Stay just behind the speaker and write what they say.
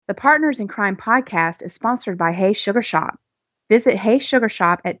The Partners in Crime podcast is sponsored by Hey Sugar Shop. Visit Hey Sugar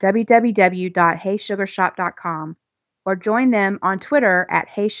Shop at www.heysugarshop.com or join them on Twitter at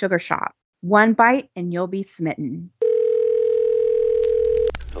Hey Sugar Shop. One bite and you'll be smitten.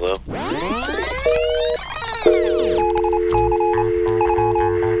 Hello?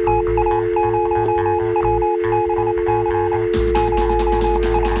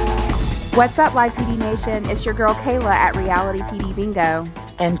 What's up, Live PD Nation? It's your girl Kayla at Reality PD Bingo.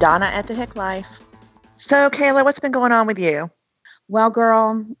 And Donna at The Hick Life. So, Kayla, what's been going on with you? Well,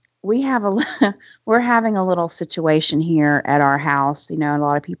 girl, we're having a little situation here at our house. You know, a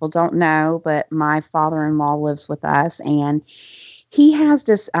lot of people don't know, but my father-in-law lives with us, and he has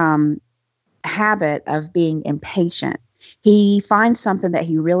this habit of being impatient. He finds something that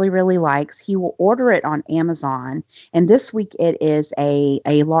he really, really likes. He will order it on Amazon. And this week it is a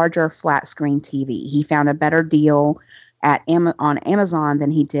larger flat screen TV. He found a better deal on Amazon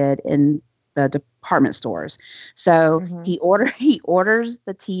than he did in the department stores. So he orders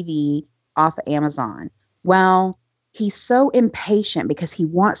the TV off of Amazon. Well, he's so impatient because he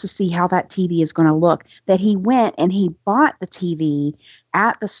wants to see how that TV is going to look that he went and he bought the TV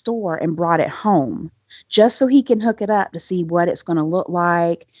at the store and brought it home just so he can hook it up to see what it's going to look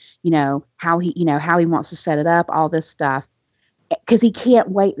like, how he wants to set it up, all this stuff. Because he can't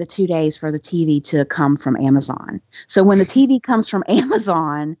wait the 2 days for the TV to come from Amazon. So when the TV comes from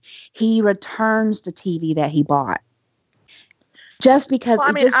Amazon, he returns the TV that he bought. Just because.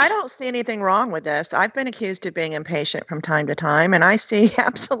 Well, I don't see anything wrong with this. I've been accused of being impatient from time to time, and I see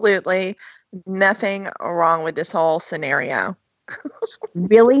absolutely nothing wrong with this whole scenario.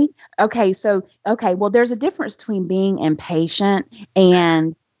 Really? Okay. Well, there's a difference between being impatient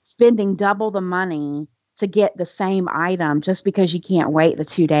and spending double the money to get the same item just because you can't wait the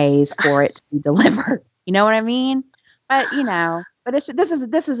 2 days for it to be delivered. You know what I mean? But this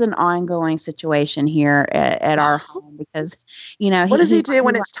is an ongoing situation here at our home because, what does he do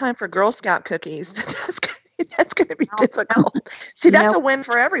when it's time for Girl Scout cookies? That's going to be difficult. See, that's a win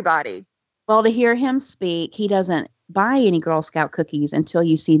for everybody. Well, to hear him speak, he doesn't buy any Girl Scout cookies until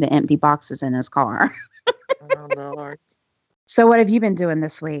you see the empty boxes in his car. Oh, Lord. So what have you been doing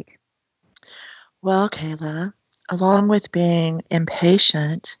this week? Well, Kayla, along with being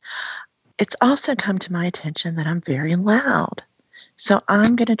impatient, it's also come to my attention that I'm very loud. So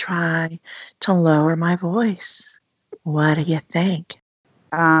I'm going to try to lower my voice. What do you think?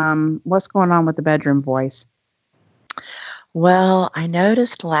 What's going on with the bedroom voice? Well, I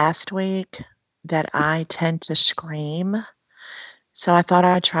noticed last week that I tend to scream. So I thought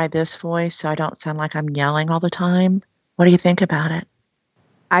I'd try this voice so I don't sound like I'm yelling all the time. What do you think about it?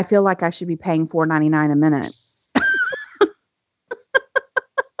 I feel like I should be paying $4.99 a minute.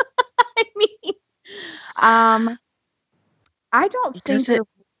 I don't think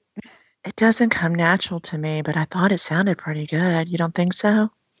it doesn't come natural to me, but I thought it sounded pretty good. You don't think so?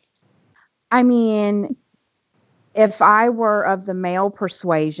 I mean, if I were of the male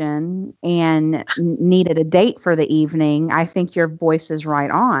persuasion and needed a date for the evening, I think your voice is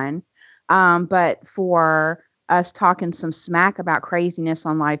right on. But for us talking some smack about craziness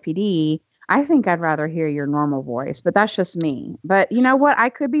on Live PD, I think I'd rather hear your normal voice, but that's just me. But you know what? I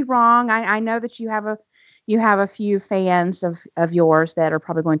could be wrong. I know that you have a few fans of yours that are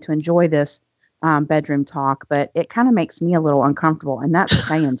probably going to enjoy this bedroom talk, but it kind of makes me a little uncomfortable, and that's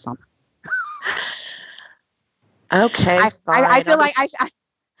saying something. Okay, I feel like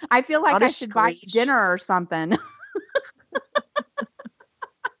I feel like I should buy you dinner or something.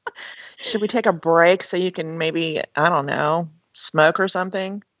 Should we take a break so you can maybe, I don't know, smoke or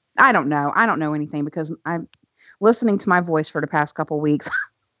something? I don't know. I don't know anything because I'm listening to my voice for the past couple weeks.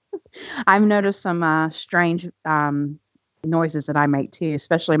 I've noticed some strange noises that I make too,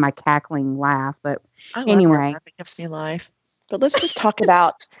 especially my cackling laugh. But anyway, it gives me life. But let's just talk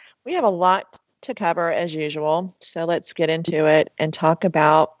about. We have a lot to cover as usual, so let's get into it and talk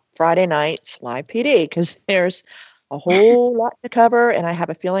about Friday night's Live PD because there's a whole lot to cover, and I have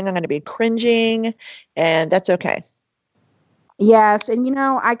a feeling I'm going to be cringing, and that's okay. Yes, and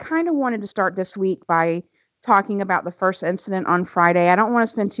I kind of wanted to start this week by talking about the first incident on Friday. I don't want to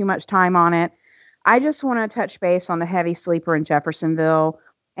spend too much time on it. I just want to touch base on the heavy sleeper in Jeffersonville,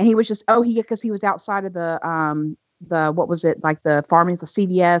 and he was just because he was outside of the what was it, like the pharmacy, the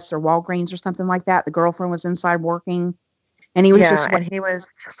CVS or Walgreens or something like that. The girlfriend was inside working, and he was he was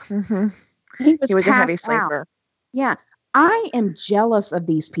a heavy sleeper. Yeah, I am jealous of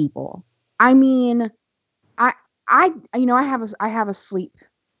these people. I mean, I have a sleep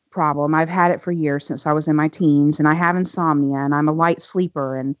problem. I've had it for years since I was in my teens, and I have insomnia, and I'm a light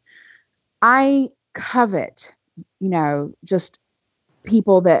sleeper, and I covet, just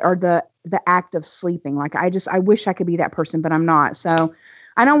people that are the act of sleeping. Like I wish I could be that person, but I'm not. So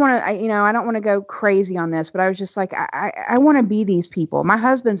I don't want to, I don't want to go crazy on this, but I was just like, I want to be these people. My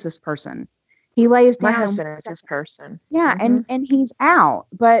husband's this person. He lays My down. husband is this person. Yeah, and he's out.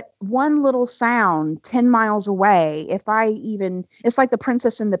 But one little sound 10 miles away, it's like the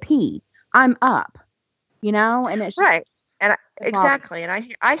Princess and the Pea. I'm up, and it's just Right. And exactly.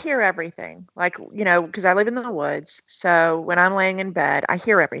 And I hear everything, like, because I live in the woods. So when I'm laying in bed, I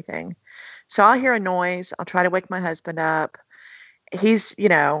hear everything. So I'll hear a noise. I'll try to wake my husband up. He's,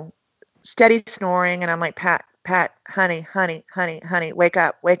 steady snoring. And I'm like, Pat, honey, honey, honey, honey, wake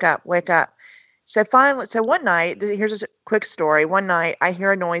up, wake up, wake up. So one night, here's a quick story. One night I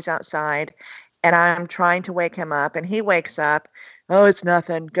hear a noise outside and I'm trying to wake him up and he wakes up. Oh, it's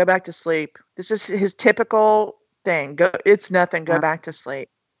nothing. Go back to sleep. This is his typical thing. It's nothing. Go back to sleep.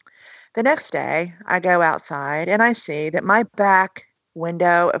 The next day I go outside and I see that my back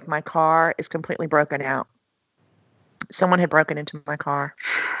window of my car is completely broken out. Someone had broken into my car.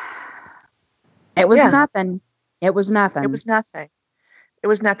 It was nothing. It was nothing. It was nothing. It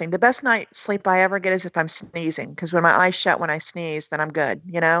was nothing. The best night's sleep I ever get is if I'm sneezing, because when my eyes shut when I sneeze, then I'm good.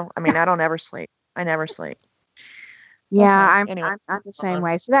 I mean, I don't ever sleep. I never sleep. Yeah, Okay. Anyway, I'm the same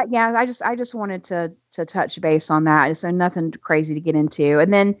way. So I just wanted to touch base on that. So nothing crazy to get into.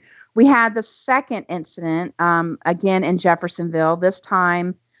 And then we had the second incident, again in Jeffersonville, this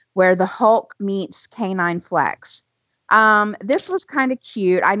time where the Hulk meets Canine Flex. This was kind of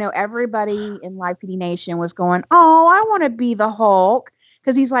cute. I know everybody in Live PD Nation was going, "Oh, I want to be the Hulk,"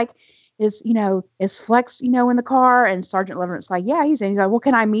 because he's like, is Flex, in the car? And Sergeant Leverett's like, "Yeah, he's in." He's like, "Well,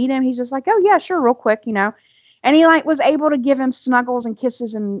 can I meet him?" He's just like, "Oh yeah, sure, real quick," And he was able to give him snuggles and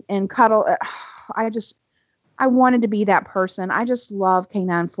kisses and cuddle. I wanted to be that person. I just love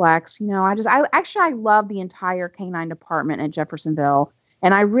Canine Flex. I love the entire canine department at Jeffersonville.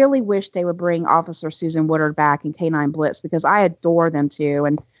 And I really wish they would bring Officer Susan Woodard back in Canine Blitz because I adore them too.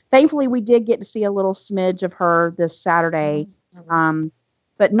 And thankfully we did get to see a little smidge of her this Saturday,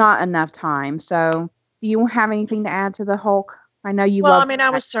 but not enough time. So do you have anything to add to the Hulk? I know you love. I mean,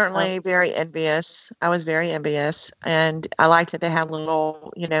 I was certainly very envious. I was very envious. And I liked that they had a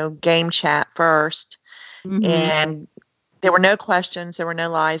little, game chat first. Mm-hmm. And there were no questions. There were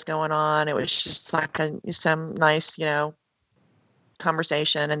no lies going on. It was just like some nice,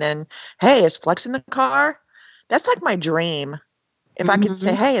 conversation. And then, hey, is Flex in the car? That's like my dream. If I could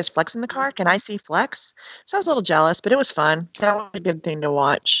say, hey, is Flex in the car? Can I see Flex? So I was a little jealous, but it was fun. That was a good thing to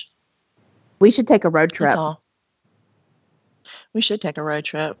watch. We should take a road trip. That's all. We should take a road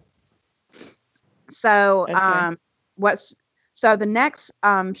trip. So, okay. So the next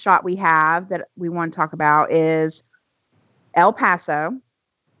shot we have that we want to talk about is El Paso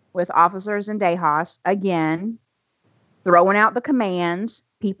with officers in Tejas again, throwing out the commands,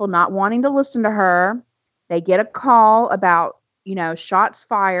 people not wanting to listen to her. They get a call about, shots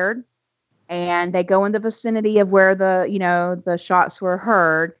fired, and they go in the vicinity of where the shots were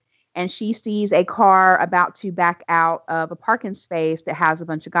heard. And she sees a car about to back out of a parking space that has a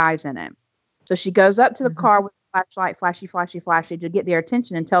bunch of guys in it. So she goes up to the car with a flashlight, flashy, flashy, flashy, to get their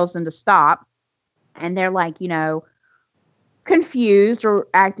attention and tells them to stop. And they're like, confused or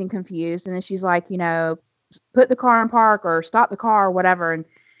acting confused. And then she's like, put the car in park or stop the car or whatever. And,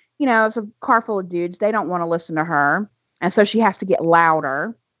 it's a car full of dudes. They don't want to listen to her. And so she has to get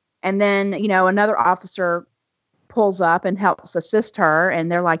louder. And then, another officer pulls up and helps assist her.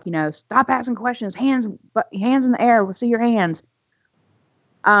 And they're like, stop asking questions, hands in the air. We'll see your hands.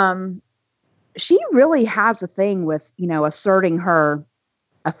 She really has a thing with, asserting her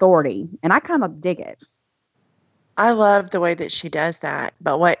authority. And I kind of dig it. I love the way that she does that.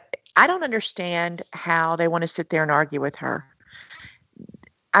 But I don't understand how they want to sit there and argue with her.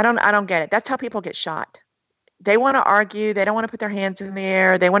 I don't get it. That's how people get shot. They want to argue. They don't want to put their hands in the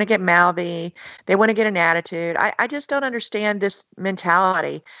air. They want to get mouthy. They want to get an attitude. I just don't understand this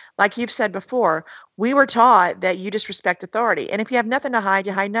mentality. Like you've said before, we were taught that you disrespect authority. And if you have nothing to hide,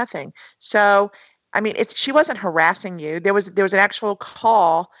 you hide nothing. So, I mean, she wasn't harassing you. There was an actual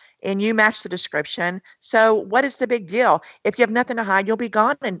call and you matched the description. So what is the big deal? If you have nothing to hide, you'll be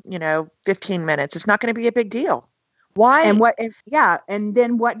gone in, 15 minutes. It's not going to be a big deal. Why? And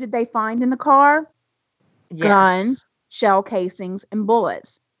then what did they find in the car? Yes. Guns, shell casings, and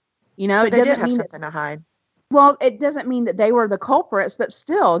bullets. So they did have something to hide. Well, it doesn't mean that they were the culprits, but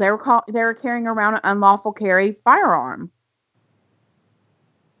still, they were carrying around an unlawful carry firearm.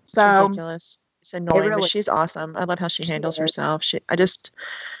 So it's ridiculous. It's annoying, but she's awesome. I love how she handles herself. I just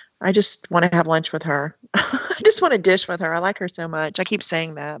want to have lunch with her. I just want to dish with her. I like her so much. I keep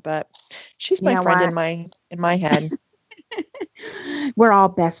saying that, but she's my friend in my head. We're all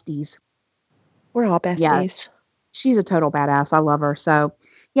besties. We're all Yeah, besties. she's a total badass. I love her. So,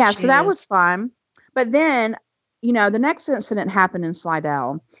 yeah, so She that was is. fun. But then, the next incident happened in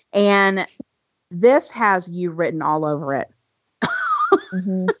Slidell, and this has you written all over it.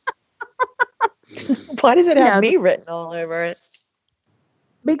 Mhm. Why does it have Yeah, me written all over it?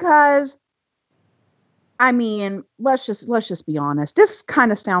 because I mean, let's just be honest. This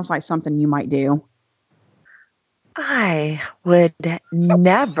kind of sounds like something you might do. I would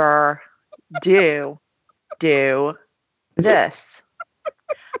never do this.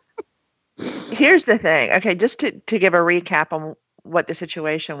 Here's the thing. Okay, just to give a recap on what the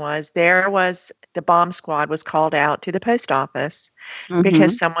situation was, the bomb squad was called out to the post office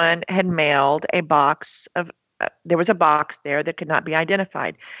because Mm-hmm. someone had mailed a box of there was a box there that could not be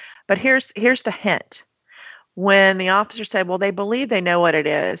identified. But here's the hint. When the officer said, "Well, they believe they know what it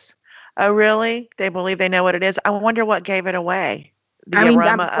is." Oh, really? They believe they know what it is? I wonder what gave it away. I The mean,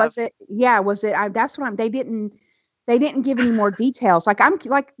 aroma of was it? Yeah, was it? That's what I'm. They didn't give any more details. Like I'm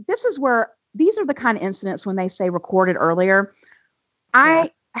like this is where these are the kind of incidents when they say recorded earlier. yeah.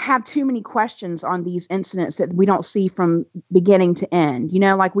 I have too many questions on these incidents that we don't see from beginning to end.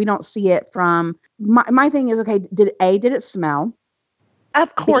 Like we don't see it from my thing is okay, did it smell?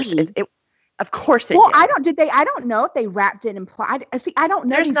 Of course B, of course it well, did. I don't know if they wrapped it in see, I don't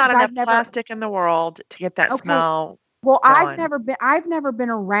know There's these not because enough I've never plastic in the world to get that okay. smell Well, gone. I've never been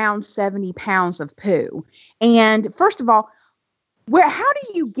around 70 pounds of poo. And first of all, how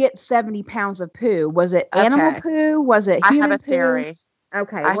do you get 70 pounds of poo? Was it animal Okay, poo? Was it I have a human poo? theory.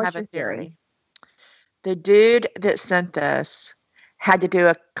 Okay, I what's have a your theory? theory. The dude that sent this had to do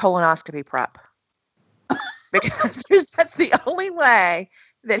a colonoscopy prep because that's the only way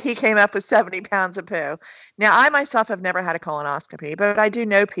that he came up with 70 pounds of poo. Now, I myself have never had a colonoscopy, but I do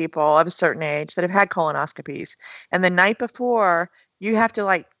know people of a certain age that have had colonoscopies. And the night before, you have to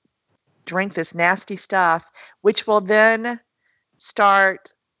like drink this nasty stuff, which will then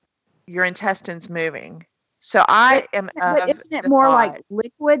start your intestines moving. So But I am of isn't it the more like thought,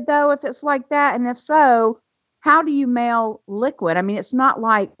 liquid though, if it's like that? And if so, how do you mail liquid? I mean, it's not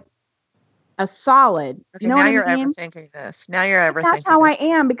like a solid. You okay, know now what I you're mean? overthinking this. Now you're But that's overthinking how I this.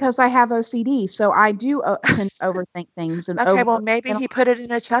 am because I have OCD. So I do tend to overthink things and Okay, well, maybe he put it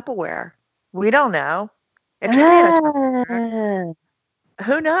in a Tupperware. We don't know. It could be in a Tupperware. uh,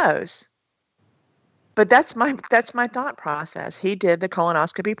 Who knows? But that's my thought process. He did the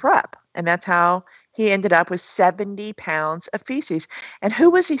colonoscopy prep, and that's how he ended up with 70 pounds of feces. And who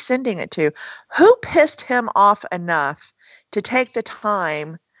was he sending it to? Who pissed him off enough to take the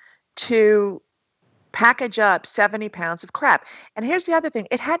time to package up 70 pounds of crap? And here's the other thing,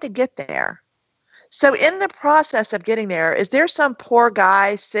 it had to get there. So in the process of getting there, is there some poor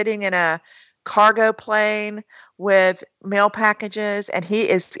guy sitting in a cargo plane with mail packages and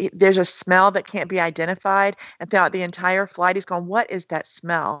there's a smell that can't be identified, and throughout the entire flight he's going, what is that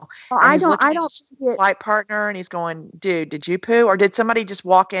smell? well, And he's I looking at don't his think it. flight partner and he's going, dude, did you poo, or did somebody just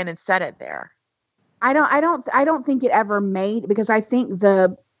walk in and set it there? I don't think it ever made because I think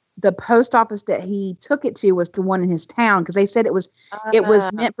the post office that he took it to was the one in his town because they said it was uh,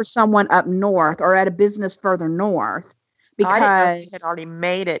 meant for someone up north or at a business further north I didn't know he had because already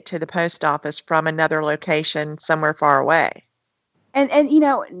made it to the post office from another location somewhere far away. and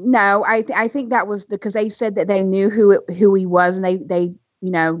no I think that was because they said that they knew who he was and they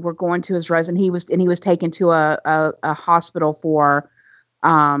were going to his residence and he was taken to a hospital for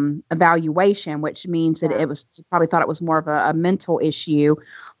evaluation, which means that Yeah. it was probably thought it was more of a mental issue.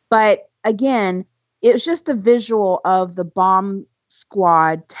 But again, it was just the visual of the bomb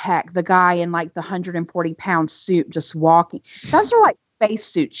squad tech, the guy in like the 140-pound suit just walking. Those are like space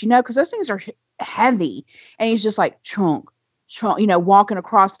suits, because those things are heavy. And he's just like chunk, chunk, walking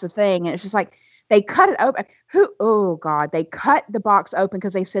across the thing. And it's just like they cut it open. Oh God, they cut the box open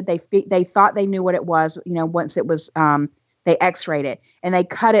because they said they thought they knew what it was, once it was they x-rayed it and they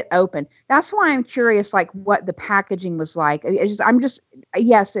cut it open. That's why I'm curious, like what the packaging was like.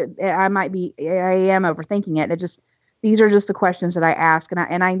 Yes, I am overthinking it. These are just the questions that I ask.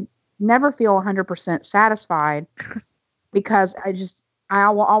 And I never feel 100% satisfied because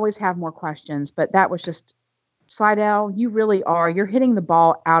I will always have more questions, but that was just Slidell. You're hitting the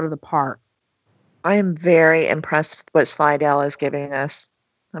ball out of the park. I am very impressed with what Slidell is giving us.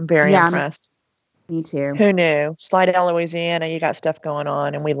 I'm very Yeah, impressed. me too. Who knew? Slidell, Louisiana, you got stuff going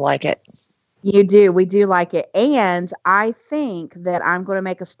on and we like it. You do. We do like it. And I think that I'm going to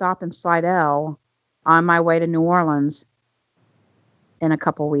make a stop in Slidell on my way to New Orleans in a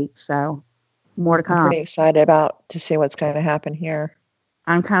couple weeks. So more to I'm come. pretty excited to see what's going to happen here.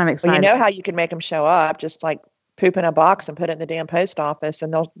 I'm kind of Well, you excited. know how you can make them show up, just like poop in a box and put it in the damn post office,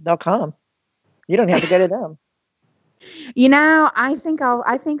 and they'll come. You don't have to go to them. I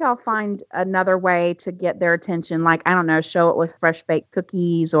think I'll find another way to get their attention. Like, I don't know, show it with fresh baked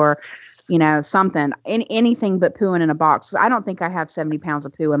cookies or, something. Anything but pooing in a box. I don't think I have 70 pounds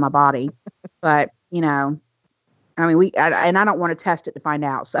of poo in my body, but I mean, and I don't want to test it to find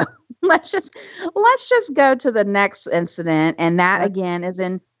out. So let's just go to the next incident, and that again is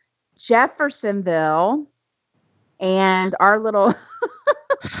in Jeffersonville, and our little.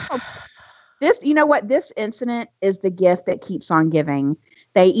 This incident is the gift that keeps on giving.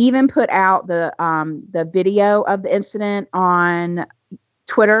 They even put out the video of the incident on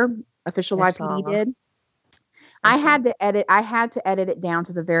Twitter. Official Live PD did. I had to edit it down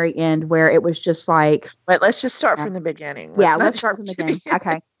to the very end where it was just like. But let's just start from the beginning. Let's start from the beginning.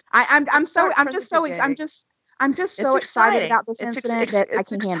 Okay. I'm just so excited about this incident that I can handle it.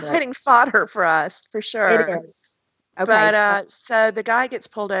 It's exciting fodder for us, for sure. It is. Okay. But so the guy gets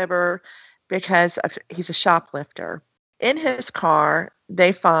pulled over because he's a shoplifter. In his car,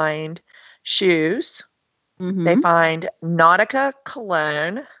 they find shoes. Mm-hmm. They find Nautica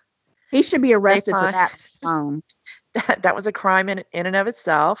cologne. He should be arrested for that alone. That was a crime in and of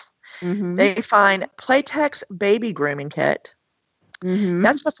itself. Mm-hmm. They find Playtex baby grooming kit. Mm-hmm.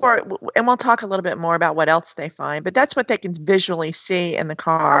 That's before, and we'll talk a little bit more about what else they find, but that's what they can visually see in the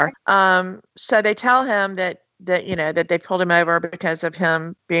car. Okay. So they tell him that they pulled him over because of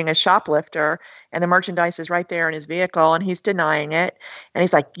him being a shoplifter, and the merchandise is right there in his vehicle, and he's denying it. And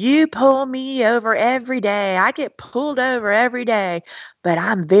he's like, "You pull me over every day. I get pulled over every day, but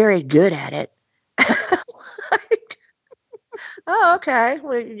I'm very good at it." Oh, okay.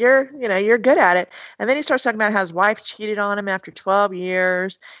 Well, you're good at it. And then he starts talking about how his wife cheated on him after 12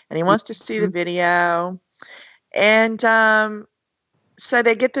 years, and he wants to see the video. And so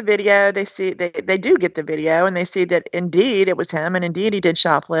they get the video. They do get the video, and they see that indeed it was him, and indeed he did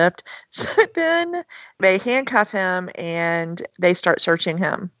shoplift. So then they handcuff him and they start searching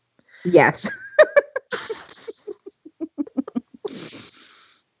him. Yes.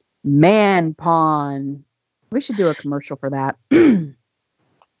 Man pawn. We should do a commercial for that.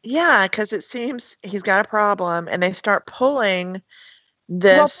 Yeah, because it seems he's got a problem, and they start pulling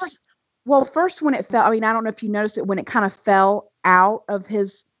this. Well, first when it fell, I mean, I don't know if you noticed it when it kind of fell out of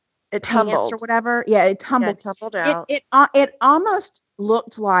his pants or whatever. Yeah, it tumbled. Yeah, it tumbled out. It almost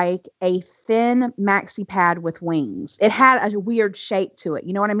looked like a thin maxi pad with wings. It had a weird shape to it.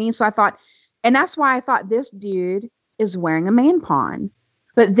 You know what I mean? So I thought, and that's why I thought this dude is wearing a man pawn.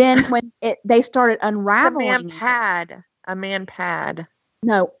 But then when they started unraveling, a man pad.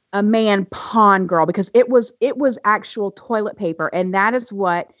 No, a man pawn, girl, because it was actual toilet paper, and that is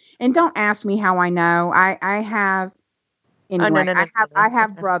what. And don't ask me how I know. I have anyway. No. I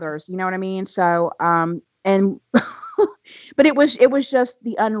have brothers. You know what I mean. So and but it was just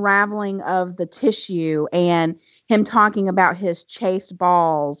the unraveling of the tissue and him talking about his chafed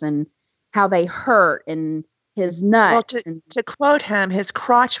balls and how they hurt and his nuts. Well, to quote him, his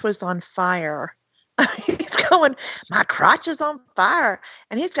crotch was on fire. He's going, "My crotch is on fire."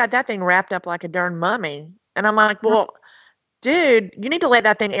 And he's got that thing wrapped up like a darn mummy. And I'm like, well, dude, you need to let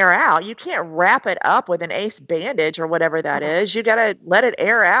that thing air out. You can't wrap it up with an ace bandage or whatever that is. You got to let it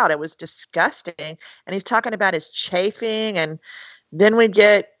air out. It was disgusting. And he's talking about his chafing. And then we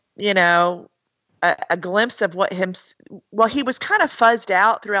get, a glimpse of he was kind of fuzzed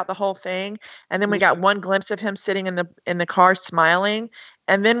out throughout the whole thing. And then we got one glimpse of him sitting in the car smiling.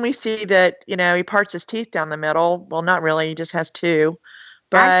 And then we see that, he parts his teeth down the middle. Well, not really. He just has two.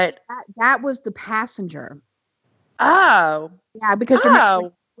 But that was the passenger. Oh. Yeah, because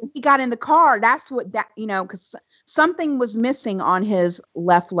remember, when he got in the car, that's what because something was missing on his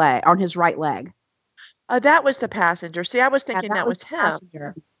left leg, on his right leg. Oh, that was the passenger. See, I was thinking that was him.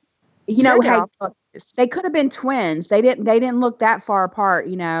 Passenger. They could have been twins. They didn't look that far apart,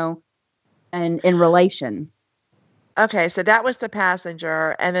 and in relation. Okay, so that was the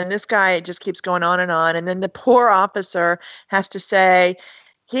passenger, and then this guy just keeps going on, and then the poor officer has to say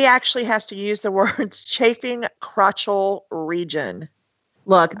he actually has to use the words chafing crotchal region.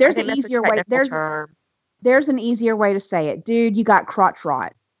 Look, there's an easier way. There's an easier way to say it, dude. You got crotch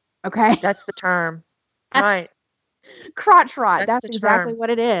rot. Okay, that's the term, right? Crotch rot. That's exactly what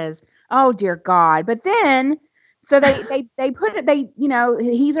it is. Oh dear God! But then, so they put it.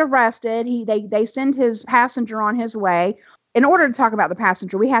 He's arrested. They send his passenger on his way. In order to talk about the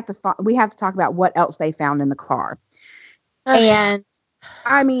passenger, we have to talk about what else they found in the car. Okay. And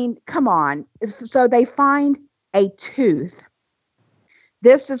I mean, come on. So they find a tooth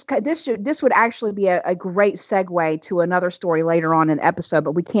this would actually be a great segue to another story later on in the episode,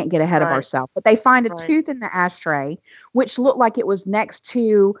 but we can't get ahead of Right. ourselves. But they find a Right. tooth in the ashtray, which looked like it was next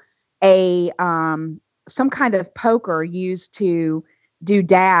to a some kind of poker used to do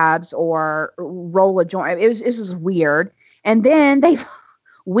dabs or roll a joint. This is weird. And then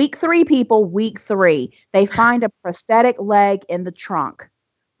week 3, week 3, they find a prosthetic leg in the trunk.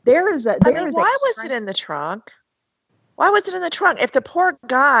 Why was it in the trunk? Why was it in the trunk? If the poor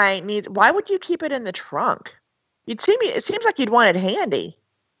guy why would you keep it in the trunk? It seems like you'd want it handy.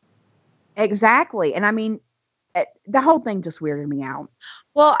 Exactly. And I mean, the whole thing just weirded me out.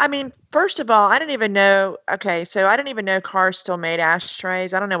 Well, I mean, first of all, I didn't even know. Okay, so I didn't even know cars still made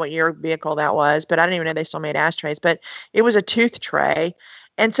ashtrays. I don't know what your vehicle that was, but I didn't even know they still made ashtrays. But it was a tooth tray.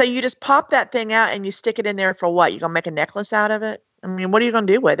 And so you just pop that thing out and you stick it in there for what? You gonna make a necklace out of it? I mean, what are you gonna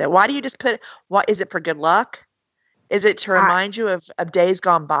do with it? Why do you just what is it for good luck? Is it to remind you of days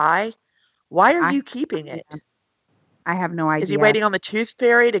gone by? Why are you keeping it? I have no idea. Is he waiting on the tooth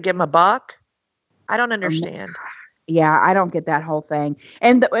fairy to give him a buck? I don't understand. Yeah, I don't get that whole thing.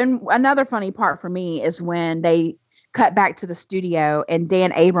 And another funny part for me is when they cut back to the studio and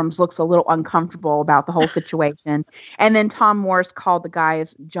Dan Abrams looks a little uncomfortable about the whole situation. And then Tom Morris called the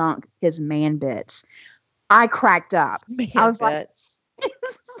guy's junk his man bits. I cracked up. I was bits.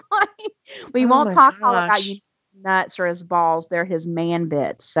 like, we won't talk all about you nuts or his balls. They're his man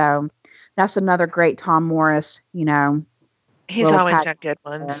bits. So that's another great Tom Morris, He's always got good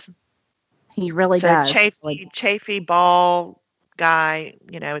ones. He really does. Chafy ball guy,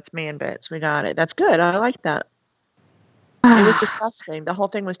 it's man bits. We got it. That's good. I like that. It was disgusting. The whole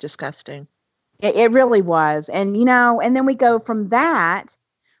thing was disgusting. It really was. And, and then we go from that,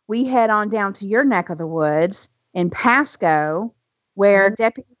 we head on down to your neck of the woods in Pasco, where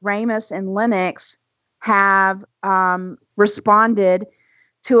Deputy Ramus and Lennox have responded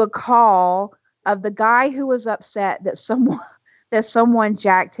to a call of the guy who was upset that someone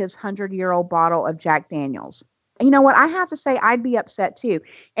jacked his 100-year-old bottle of Jack Daniels. You know what? I have to say I'd be upset too.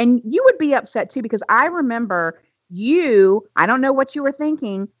 And you would be upset too, because I remember I don't know what you were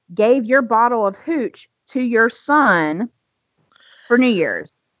thinking, gave your bottle of hooch to your son for New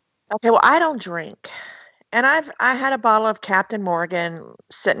Year's. Okay, well, I don't drink. And I had a bottle of Captain Morgan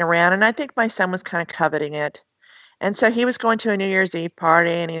sitting around, and I think my son was kind of coveting it. And so he was going to a New Year's Eve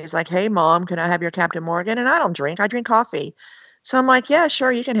party, and he was like, "Hey, Mom, can I have your Captain Morgan?" And I don't drink. I drink coffee. So I'm like, "Yeah,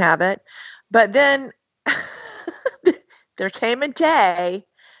 sure, you can have it." But then there came a day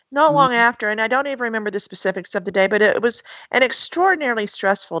not long after, and I don't even remember the specifics of the day, but it was an extraordinarily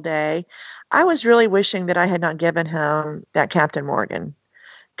stressful day. I was really wishing that I had not given him that Captain Morgan.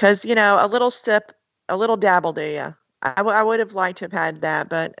 Because, a little sip, a little dab will do you. I would have liked to have had that,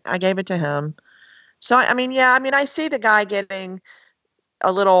 but I gave it to him. So, I see the guy getting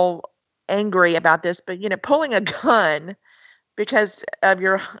a little angry about this, but, pulling a gun because of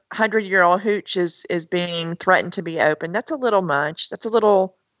your 100-year-old hooch is being threatened to be opened. That's a little much. That's a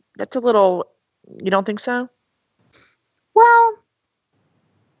little, you don't think so? Well,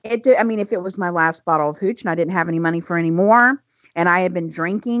 if it was my last bottle of hooch and I didn't have any money for any more, and I had been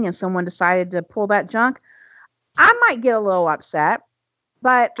drinking and someone decided to pull that junk, I might get a little upset.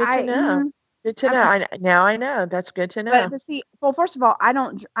 But good to know. Good to know. Now I know. That's good to know. But see, well, first of all, I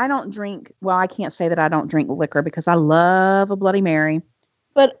don't drink. Well, I can't say that I don't drink liquor because I love a Bloody Mary,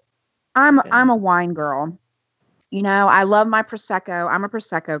 but I'm a wine girl. I love my Prosecco. I'm a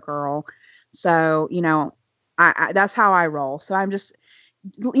Prosecco girl. So, I that's how I roll. So I'm just,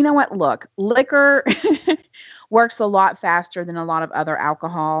 you know what? Look, liquor works a lot faster than a lot of other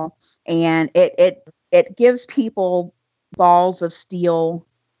alcohol, and it gives people balls of steel,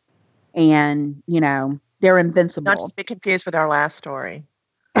 and they're invincible. Not to be confused with our last story.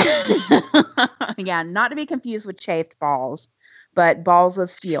 Yeah, not to be confused with chafed balls, but balls of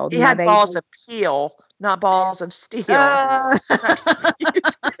steel. You had balls of peel, not balls of steel.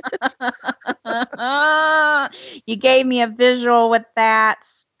 You gave me a visual with that.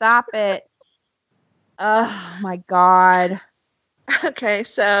 Stop it. Oh my God. Okay,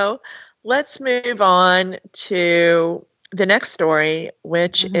 so let's move on to the next story,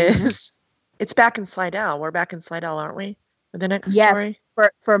 which is it's back in Slidell. We're back in Slidell, aren't we? For the next story?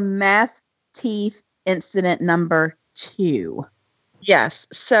 For meth teeth incident number 2. Yes.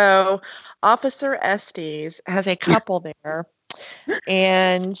 So Officer Estes has a couple there,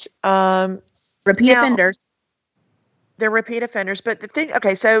 and repeat offenders. They're repeat offenders. But the thing,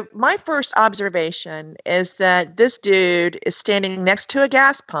 okay, so my first observation is that this dude is standing next to a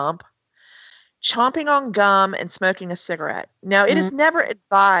gas pump, chomping on gum and smoking a cigarette. Now, it is never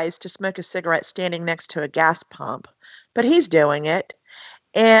advised to smoke a cigarette standing next to a gas pump, but he's doing it.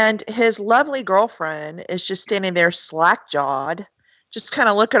 And his lovely girlfriend is just standing there slack-jawed, just kind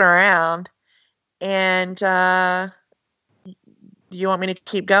of looking around. And do you want me to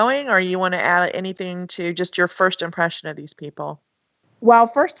keep going, or you want to add anything to just your first impression of these people? Well,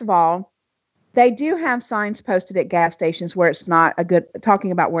 first of all, they do have signs posted at gas stations where it's not a good,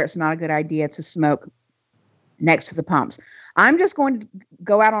 talking about where it's not a good idea to smoke next to the pumps. I'm just going to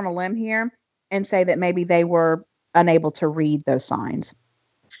go out on a limb here and say that maybe they were unable to read those signs.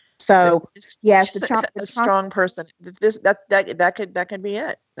 So yes, a strong person. That could be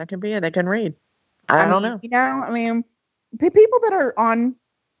it. That could be it. They can read. I don't know. You know, I mean, people that are on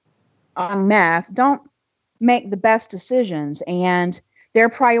meth don't make the best decisions, and their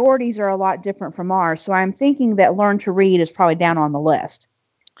priorities are a lot different from ours. So I'm thinking that learn to read is probably down on the list.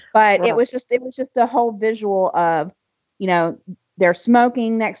 But it was just the whole visual of, you know, they're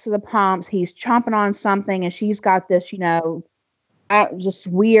smoking next to the pumps. He's chomping on something, and she's got this, you know, just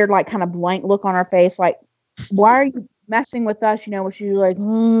weird, like kind of blank look on her face, like, why are you messing with us? You know, was she like,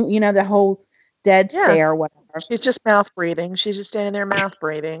 you know, the whole dead stare or whatever. She's just mouth breathing. She's just standing there mouth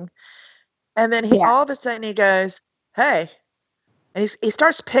breathing. And then all of a sudden he goes, hey. And he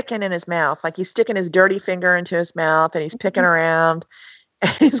starts picking in his mouth, like he's sticking his dirty finger into his mouth, and he's picking around,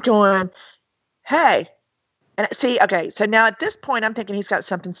 and he's going, hey. And see, okay, so now at this point, I'm thinking he's got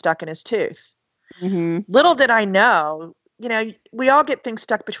something stuck in his tooth. Mm-hmm. Little did I know, you know, we all get things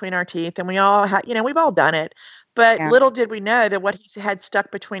stuck between our teeth, and we all have, you know, we've all done it. But little did we know that what he had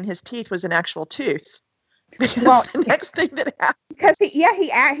stuck between his teeth was an actual tooth. Well, the next thing that happened, because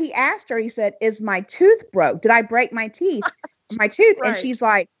he asked her, he said, "Is my tooth broke? Did I break my teeth?" My tooth. Right. And she's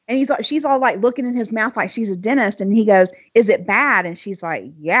like, she's all like looking in his mouth like she's a dentist, and he goes, "Is it bad?" And she's like,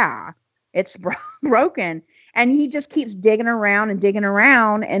 "Yeah, it's broken." And he just keeps digging around, and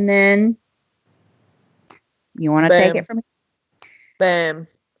then you want to take it from me? Bam.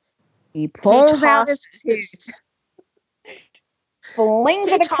 He pulls out his tooth, flings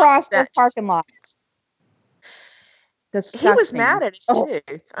it across the parking lot. Disgusting. He was mad at his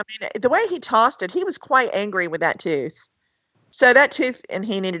tooth. I mean, the way he tossed it, he was quite angry with that tooth. So that tooth, and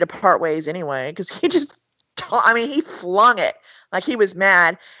he needed to part ways anyway, because he just, he flung it like he was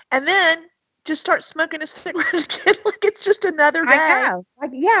mad, and then just start smoking a cigarette again like it's just another day. I know.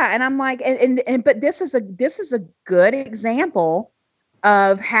 Like, yeah, and I'm like, but this is a good example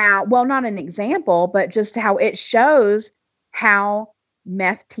of how, well, not an example, but just how it shows how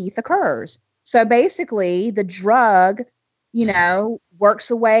meth teeth occurs. So basically, the drug, you know,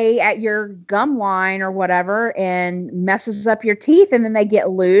 works away at your gum line or whatever and messes up your teeth, and then they get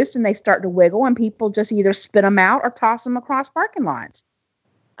loose and they start to wiggle, and people just either spit them out or toss them across parking lots.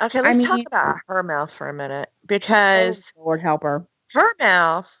 Okay, let's talk about her mouth for a minute, because Lord help her. Her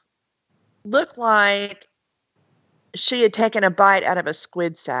mouth looked like she had taken a bite out of a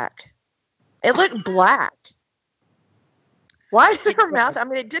squid sack. It looked black. Why did her mouth? I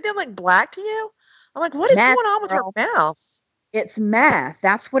mean, it didn't look black to you? I'm like, what is going on with her mouth? It's meth.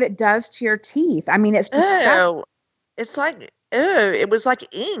 That's what it does to your teeth. I mean, it's disgusting. Ew. It's like, it was like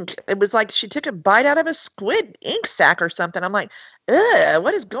ink. It was like she took a bite out of a squid ink sack or something. I'm like,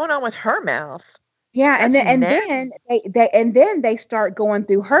 what is going on with her mouth? Yeah, and then they start going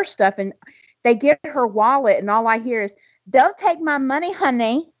through her stuff, and they get her wallet, and all I hear is, "Don't take my money,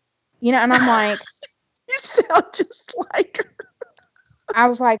 honey." You know, and I'm like, you sound just like her. I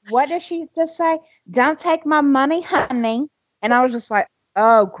was like, what does she just say? "Don't take my money, honey." And I was just like,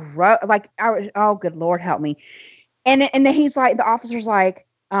 oh, gross. Like, oh, good Lord, help me. And then he's like, the officer's like,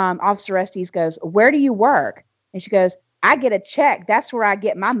 Officer Estes goes, "Where do you work?" And she goes, "I get a check. That's where I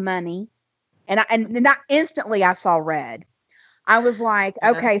get my money." And not instantly I saw red. I was like,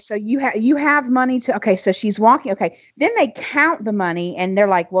 okay, so you have money to, okay, so she's walking. Okay. Then they count the money, and they're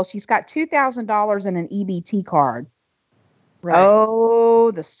like, well, she's got $2,000 in an EBT card. Right.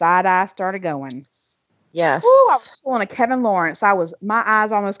 Oh, the side eye started going. Yes. Ooh, I was pulling a Kevin Lawrence. My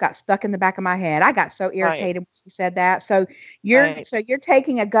eyes almost got stuck in the back of my head. I got so irritated when she said that. So you're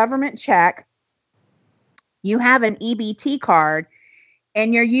taking a government check. You have an EBT card,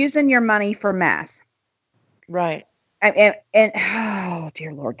 and you're using your money for meth. Right. And oh,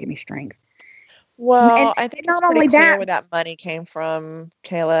 dear Lord, give me strength. Well, I think it's pretty clear where that money came from,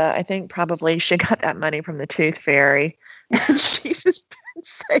 Kayla. I think probably she got that money from the Tooth Fairy, and she's just been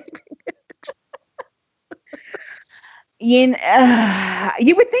saving it.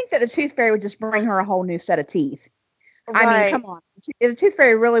 You would think that the Tooth Fairy would just bring her a whole new set of teeth. Right. I mean, come on. If the Tooth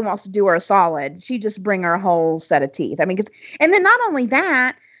Fairy really wants to do her a solid, she just bring her a whole set of teeth. I mean, and then not only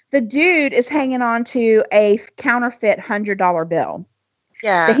that, the dude is hanging on to a counterfeit $100 bill.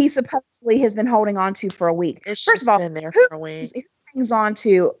 Yeah. That he supposedly has been holding on to for a week. First of all, been there for a week. hangs on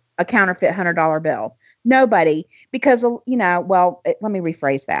to a counterfeit $100 bill? Nobody, because let me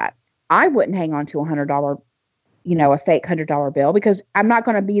rephrase that. I wouldn't hang on to $100, a fake $100 bill, because I'm not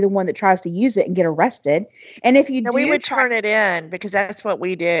going to be the one that tries to use it and get arrested. And if you we would turn it in, because that's what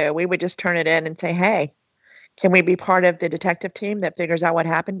we do. We would just turn it in and say, hey, can we be part of the detective team that figures out what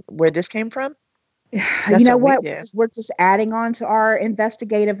happened, where this came from? You know what? We're just adding on to our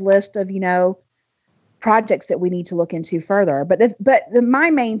investigative list of, projects that we need to look into further. But my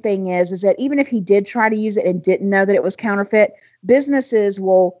main thing is that even if he did try to use it and didn't know that it was counterfeit, businesses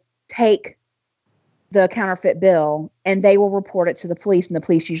will take the counterfeit bill and they will report it to the police, and the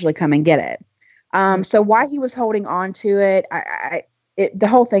police usually come and get it. So why he was holding on to it, the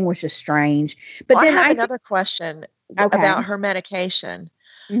whole thing was just strange. But then I have another question about her medication,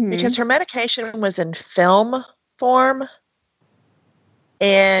 because her medication was in film form,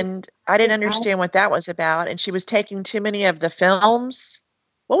 and I didn't understand what that was about. And she was taking too many of the films.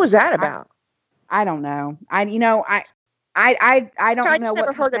 What was that about? I don't know. I don't know. I just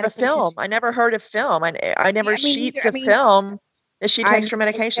never heard of a film. I never heard of film. I never sheets of film that she takes for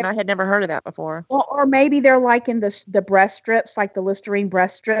medication. I had never heard of that before. Well, or maybe they're like in the breast strips, like the Listerine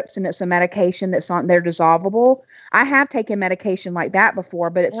breast strips, and it's a medication that's on they're dissolvable. I have taken medication like that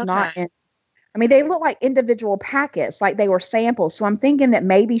before, but it's not in. I mean, they look like individual packets, like they were samples. So I'm thinking that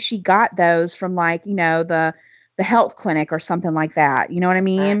maybe she got those from the health clinic or something like that. You know what I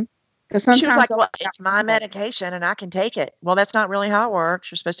mean? Because sometimes she was like, well, it's my medication and I can take it. Well, that's not really how it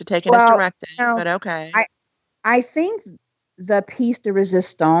works. You're supposed to take it as directed, but okay. I think the piece de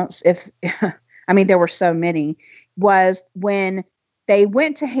resistance, there were so many, was when they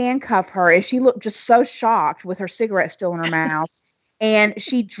went to handcuff her and she looked just so shocked with her cigarette still in her mouth. And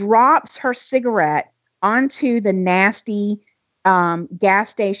she drops her cigarette onto the nasty gas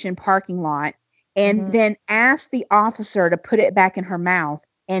station parking lot, and then asks the officer to put it back in her mouth,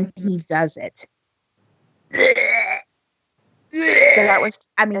 and he does it. That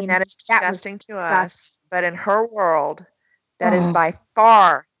is disgusting to us. But in her world, that is by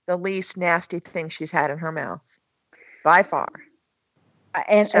far the least nasty thing she's had in her mouth. By far.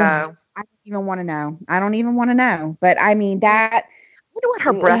 And I don't even want to know. But I mean that. I wonder what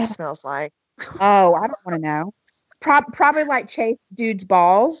her breath smells like. Oh, I don't want to know. Probably like Chase dude's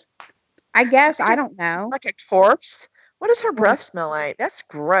balls. I guess. I don't know. Like a corpse? What does her breath smell like? That's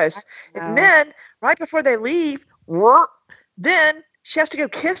gross. And then, right before they leave, then she has to go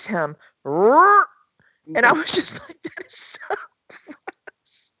kiss him. And I was just like, that is so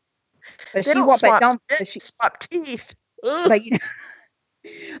gross. But they don't swap teeth. But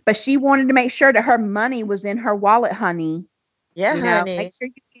but she wanted to make sure that her money was in her wallet, honey. Yeah, honey. Make sure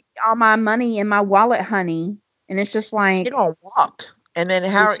you keep all my money in my wallet, honey. And it's just like, she don't walk. And then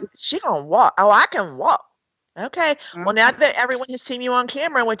how she don't walk? Oh, I can walk. Okay. Well, now that everyone has seen you on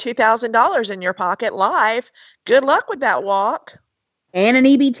camera with $2,000 in your pocket live, good luck with that walk. And an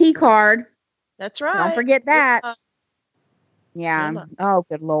EBT card. That's right. Don't forget that. Yeah. Oh,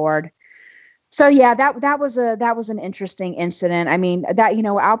 good Lord. So yeah, that was an interesting incident. I mean, that,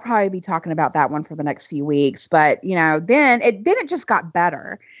 I'll probably be talking about that one for the next few weeks, but then it just got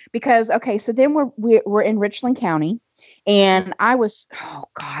better because, okay, so then we're in Richland County, and I was, oh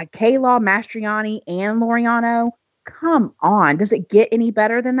God, Kayla, Mastriani, and Loriano. Come on. Does it get any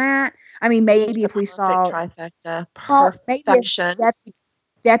better than that? I mean, maybe if we saw trifecta, perfection.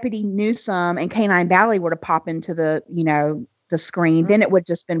 Deputy Newsome and Canine Valley were to pop into the, the screen, then it would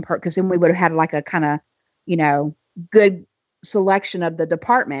just been because then we would have had like a kind of, good selection of the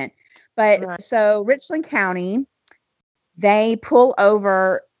department. But So Richland County, they pull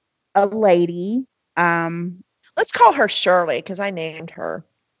over a lady. Let's call her Shirley because I named her.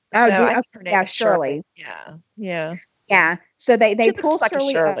 Oh, so okay, her name is Shirley. Yeah. So they pull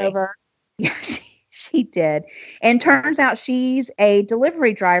Shirley over. Yeah, she did. And turns out she's a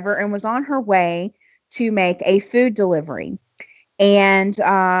delivery driver and was on her way to make a food delivery. And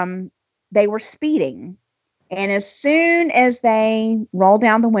they were speeding. And as soon as they roll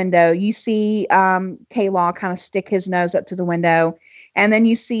down the window, you see K-Law kind of stick his nose up to the window. And then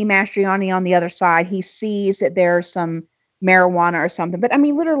you see Mastriani on the other side. He sees that there's some marijuana or something. But I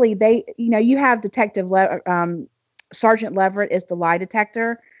mean, literally, you have Sergeant Leverett is the lie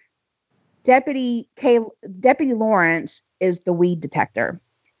detector. Deputy Lawrence is the weed detector.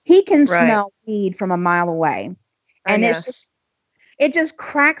 He can smell weed from a mile away. And it just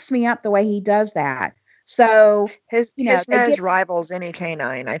cracks me up the way he does that. So his nose rivals any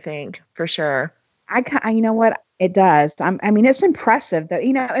canine, I think, for sure. You know what? It does. I mean, it's impressive though,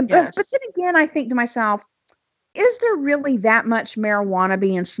 but then again, I think to myself, is there really that much marijuana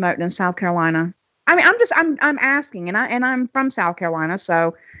being smoked in South Carolina? I mean, I'm asking, and I'm from South Carolina,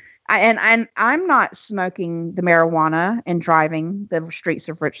 so and I'm not smoking the marijuana and driving the streets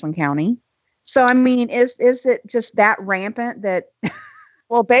of Richland County. So I mean, is it just that rampant that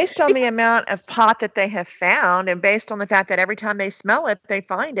Well, based on the amount of pot that they have found, and based on the fact that every time they smell it, they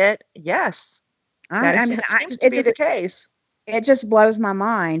find it, yes, I mean, that seems to be the case. it just blows my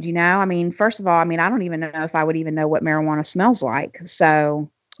mind, you know? I mean, first of all, I mean, I don't even know if I would even know what marijuana smells like. So,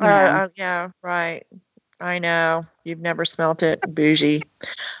 you know. Yeah, right. I know. You've never smelt it, bougie.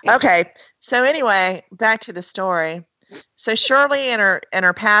 Okay. So anyway, back to the story. So Shirley and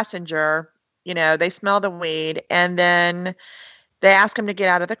her passenger, they smell the weed, and then they ask him to get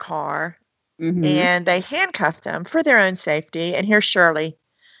out of the car, and they handcuff them for their own safety. And here's Shirley.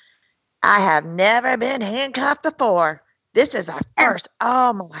 I have never been handcuffed before. This is a first.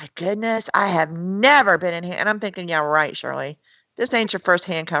 Oh my goodness. I have never been in and I'm thinking, yeah, right, Shirley. This ain't your first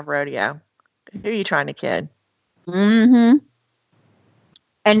handcuff rodeo. Who are you trying to kid? Mm-hmm.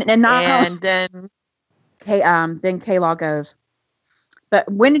 And then then Kayla goes,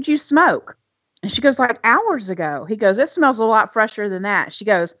 but when did you smoke? And she goes, like hours ago. He goes, it smells a lot fresher than that. She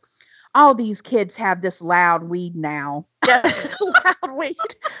goes, all these kids have this loud weed now. Yeah, loud weed.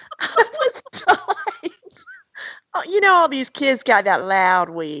 I was dying. Oh, all these kids got that loud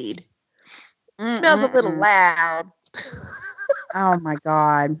weed. Smells a little loud. Oh my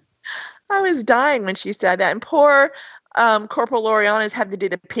God. I was dying when she said that. And poor Corporal Loriana's had to do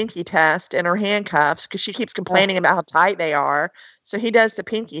the pinky test in her handcuffs because she keeps complaining about how tight they are. So he does the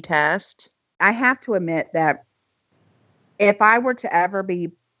pinky test. I have to admit that if I were to ever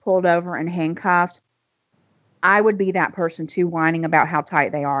be pulled over and handcuffed, I would be that person too, whining about how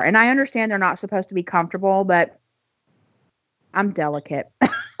tight they are. And I understand they're not supposed to be comfortable, but I'm delicate.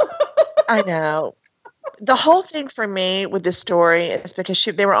 I know. The whole thing for me with this story is because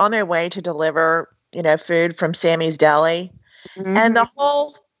they were on their way to deliver, food from Sammy's Deli. Mm-hmm. And the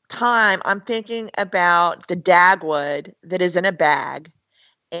whole time I'm thinking about the Dagwood that is in a bag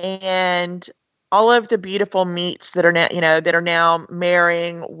and all of the beautiful meats that are now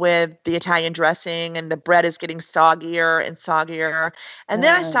marrying with the Italian dressing, and the bread is getting soggier and soggier. And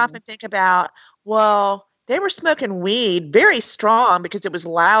then I stop and think about, well, they were smoking weed very strong because it was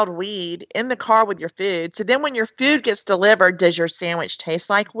loud weed in the car with your food. So then when your food gets delivered, does your sandwich taste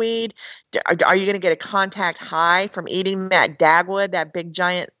like weed? Are you going to get a contact high from eating that Dagwood, that big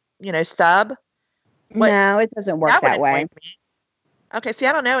giant, sub? No, it doesn't work that way. Okay, see,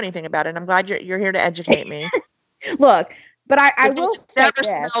 I don't know anything about it. I'm glad you're here to educate me. Look, but I will say never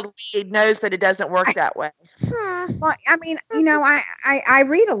smelled weed knows that it doesn't work that way. Well, I mean, I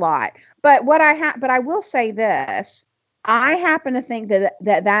read a lot, but but I will say this: I happen to think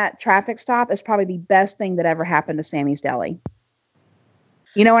that traffic stop is probably the best thing that ever happened to Sammy's Deli.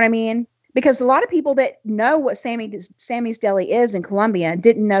 You know what I mean? Because a lot of people that know what Sammy's Deli is in Columbia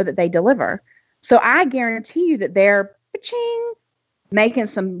didn't know that they deliver. So I guarantee you that they're making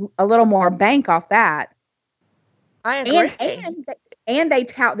a little more bank off that. I agree. And they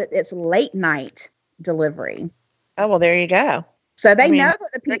tout that it's late night delivery. Oh, well, there you go. So they know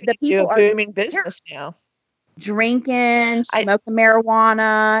that the people are booming business now. Drinking, smoking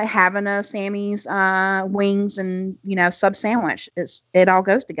marijuana, having a Sammy's wings and, sub sandwich. It all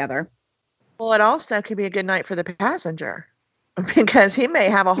goes together. Well, it also could be a good night for the passenger because he may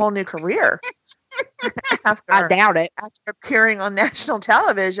have a whole new career. I doubt it. After appearing on national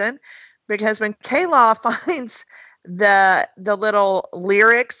television, because when Kayla finds the little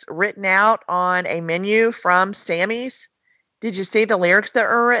lyrics written out on a menu from Sammy's, did you see the lyrics that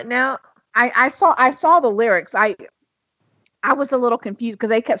were written out? I saw the lyrics. I was a little confused because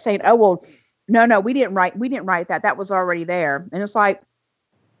they kept saying, "Oh well, no, we didn't write that. That was already there." And it's like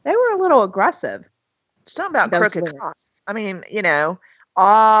they were a little aggressive. Something about crooked cops. I mean,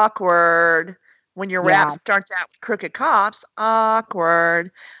 awkward. When your rap starts out with crooked cops, awkward.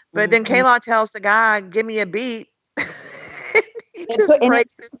 But then Kayla tells the guy, "Give me a beat." He just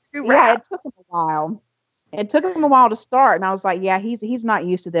breaks into rap. It took him a while. It took him a while to start, and I was like, "Yeah, he's not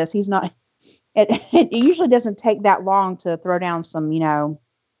used to this. He's not." It usually doesn't take that long to throw down some,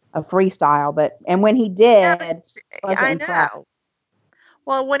 a freestyle. And when he did, I know.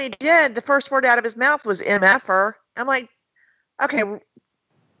 Well, when he did, the first word out of his mouth was "mf'er." I'm like,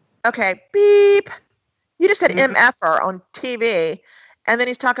 okay, beep. You just said MF'er on TV. And then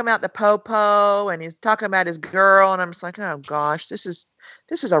he's talking about the po-po and he's talking about his girl. And I'm just like, oh gosh, this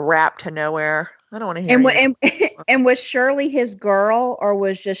is a rap to nowhere. I don't want to hear it. And was Shirley his girl or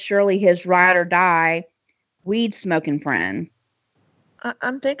was just Shirley his ride or die weed smoking friend?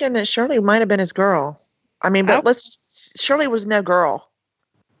 I'm thinking that Shirley might have been his girl. I mean, but Shirley was no girl.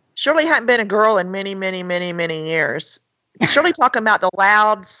 Shirley hadn't been a girl in many, many, many, many years. Shirley talking about the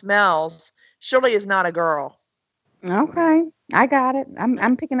loud smells. Shirley is not a girl. Okay, I got it.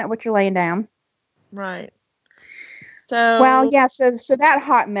 I'm picking up what you're laying down. Right. Well, So yeah. So that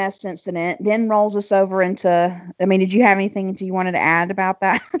hot mess incident then rolls us over into. I mean, did you have anything that you wanted to add about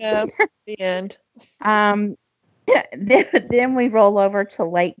that? yeah, the end. um, then we roll over to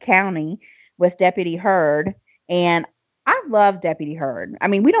Lake County with Deputy Hurd, and I love Deputy Hurd. I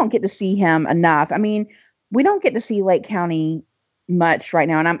mean, we don't get to see him enough. I mean, we don't get to see Lake County much right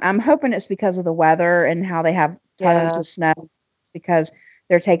now, and I'm hoping it's because of the weather and how they have tons Yeah. of snow. It's because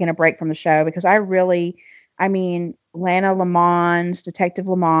they're taking a break from the show. Because I mean, Lana Lamons, Detective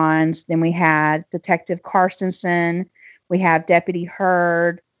Lamons. Then we had Detective Karstensen. We have Deputy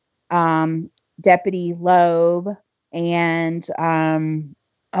Hurd, Deputy Loeb, and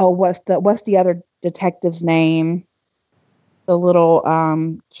what's the other detective's name? The little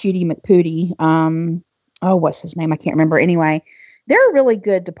cutie McPootie. What's his name? I can't remember. Anyway, they're a really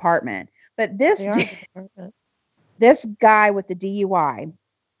good department. But this this guy with the DUI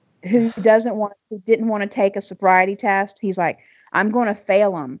who didn't want to take a sobriety test, he's like, I'm going to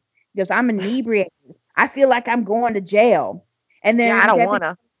fail him because I'm inebriated. I feel like I'm going to jail. And then I don't want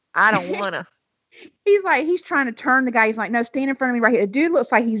to. he's trying to turn the guy. He's like, no, stand in front of me right here. The dude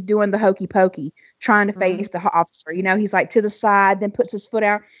looks like he's doing the hokey pokey, trying to face the officer. You know, he's like to the side, then puts his foot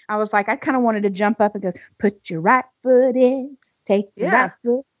out. I was like, I kind of wanted to jump up and go, put your right foot in, take your right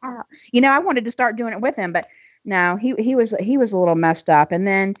foot out. You know, I wanted to start doing it with him, but no, he was a little messed up. And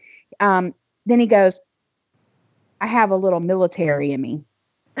then he goes, I have a little military in me.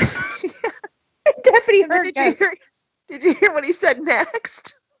 Deputy Hurd did you hear what he said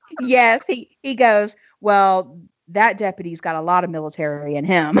next? Yes, he goes, well, that deputy's got a lot of military in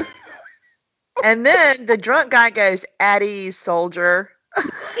him. And then the drunk guy goes, at ease, soldier.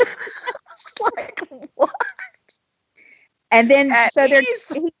 It's like, what? And then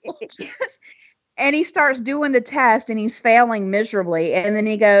and he starts doing the test and he's failing miserably. And then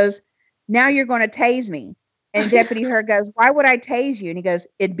he goes, now you're going to tase me. And Deputy Hurd goes, why would I tase you? And he goes,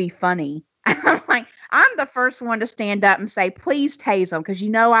 it'd be funny. I'm like, I'm the first one to stand up and say, please tase him, because you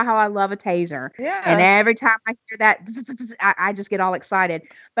know how I love a taser. Yeah. And every time I hear that, I just get all excited.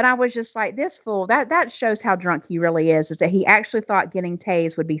 But I was just like, this fool, that shows how drunk he really is that he actually thought getting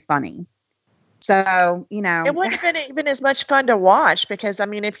tased would be funny. So, you know. It wouldn't have been even as much fun to watch because, I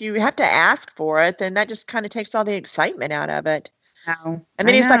mean, if you have to ask for it, then that just kind of takes all the excitement out of it. No, and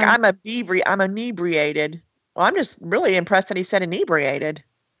then he's like, I'm inebriated. Well, I'm just really impressed that he said inebriated.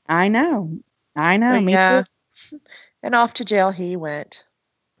 I know. But me too. And off to jail he went.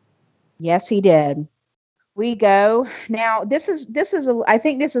 Yes, he did. We go. Now, I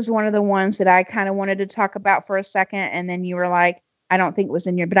think this is one of the ones that I kind of wanted to talk about for a second. And then you were like, I don't think it was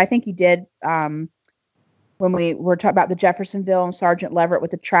in your, but I think you did when we were talking about the Jeffersonville and Sergeant Leverett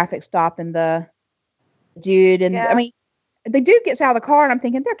with the traffic stop and the dude. And I mean, the dude gets out of the car and I'm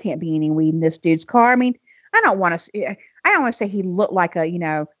thinking there can't be any weed in this dude's car. I mean, I don't want to say he looked like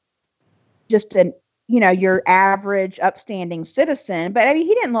a, just an, your average upstanding citizen, but I mean,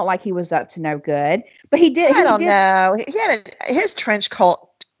 he didn't look like he was up to no good, but he did. I don't know. He had his trench coat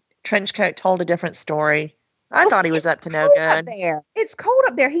told a different story. I thought he was up to no good. It's cold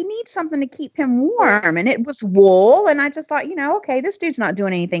up there. He needs something to keep him warm, and it was wool. And I just thought, okay, this dude's not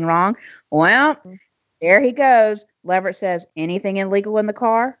doing anything wrong. Well, there he goes. Leverett says, anything illegal in the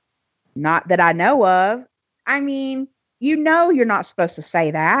car? Not that I know of. I mean, you're not supposed to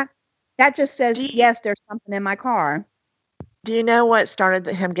say that. That just says, yes, there's something in my car. Do you know what started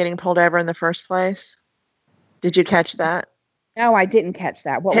him getting pulled over in the first place? Did you catch that? No, I didn't catch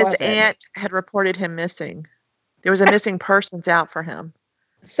that. What was it? His aunt had reported him missing. There was a missing persons out for him.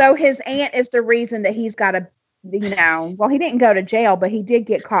 So his aunt is the reason that he's got well, he didn't go to jail, but he did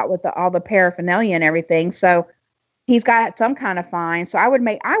get caught with all the paraphernalia and everything. So he's got some kind of fine. So I would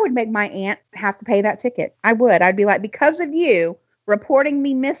make my aunt have to pay that ticket. I would. I'd be like, because of you reporting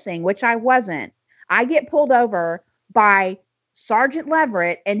me missing, which I wasn't, I get pulled over by Sergeant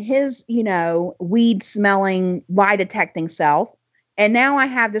Leverett and his, weed smelling, lie detecting self. And now I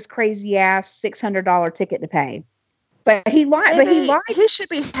have this crazy ass $600 ticket to pay. But he lied. He should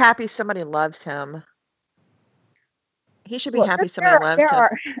be happy somebody loves him. He should be happy somebody loves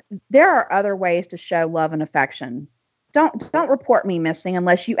him. There are other ways to show love and affection. Don't report me missing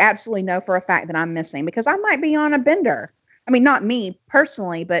unless you absolutely know for a fact that I'm missing, because I might be on a bender. I mean, not me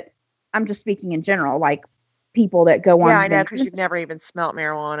personally, but I'm just speaking in general, like people that go on. Yeah, I know, because you've never even smelt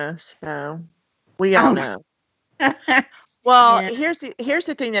marijuana, so we all know. Well, yeah. Here's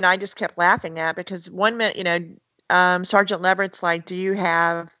the thing that I just kept laughing at, because 1 minute, Sergeant Leverett's like, do you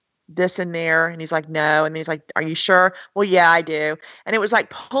have this in there? And he's like, no. And he's like, are you sure? Well, yeah, I do. And it was like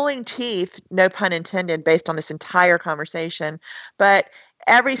pulling teeth, no pun intended, based on this entire conversation. But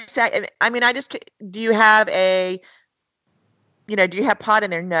every second, I mean, do you have do you have pot in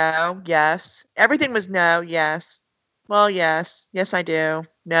there? No. Yes. Everything was no. Yes. Well, yes. Yes, I do.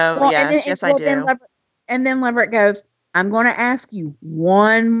 No. Well, Yes. Yes, I do. And then Leverett goes, I'm going to ask you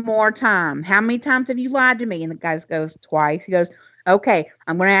one more time. How many times have you lied to me? And the guy goes, twice. He goes, okay,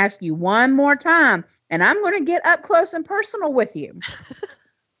 I'm going to ask you one more time, and I'm going to get up close and personal with you.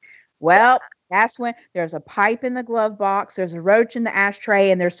 Well, that's when there's a pipe in the glove box, there's a roach in the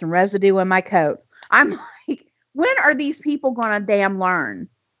ashtray, and there's some residue in my coat. I'm like, when are these people going to damn learn?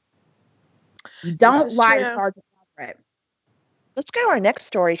 You don't lie to Sergeant Leverett. Let's go to our next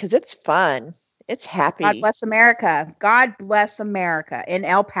story because it's fun. It's happy. God bless America. God bless America in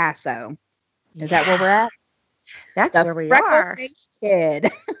El Paso. Is that where we're at? That's where we are.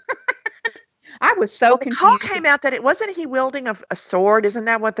 Kid. I was so confused. The call came out that it wasn't he wielding a sword. Isn't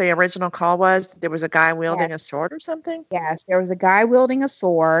that what the original call was? There was a guy wielding a sword or something? Yes, there was a guy wielding a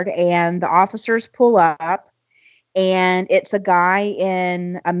sword, and the officers pull up, and it's a guy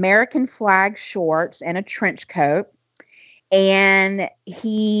in American flag shorts and a trench coat. And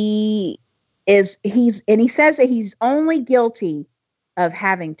he says that he's only guilty of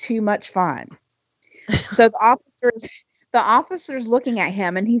having too much fun. So the officer's looking at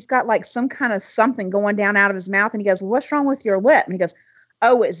him, and he's got like some kind of something going down out of his mouth, and he goes, well, what's wrong with your lip? And he goes,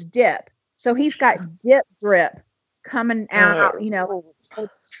 oh, it's dip. So he's got dip drip coming out, a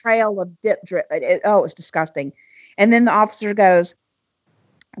trail of dip drip. It's disgusting. And then the officer goes,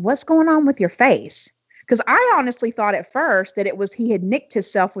 what's going on with your face? Because I honestly thought at first that it was he had nicked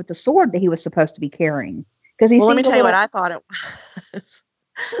himself with the sword that he was supposed to be carrying. Because let me tell you what I thought it was.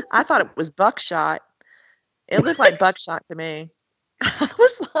 I thought it was buckshot. It looked like buckshot to me. I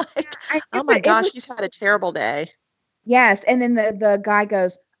was like, oh my gosh, he's had a terrible day. Yes. And then the guy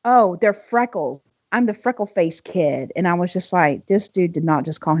goes, oh, they're freckles. I'm the freckle face kid. And I was just like, this dude did not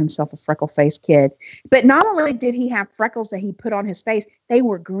just call himself a freckle face kid. But not only did he have freckles that he put on his face, they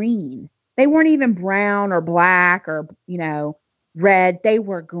were green. They weren't even brown or black or, red. They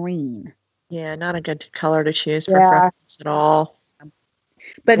were green. Yeah, not a good color to choose for freckles at all.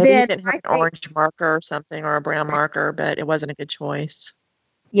 But maybe then he didn't have an orange marker or something, or a brown marker, but it wasn't a good choice.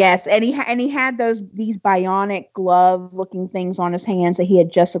 Yes, and he had these bionic glove looking things on his hands that he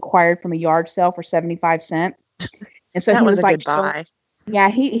had just acquired from a yard sale for 75 cents. And so that he was like, good buy. Yeah,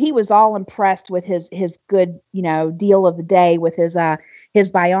 he was all impressed with his good, deal of the day with his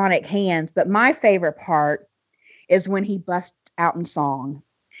bionic hands. But my favorite part is when he busts out in song.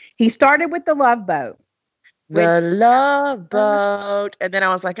 He started with the Love Boat. The Love Boat. And then I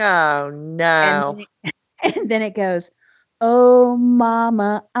was like, oh no. And then it goes, oh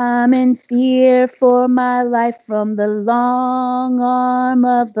mama, I'm in fear for my life from the long arm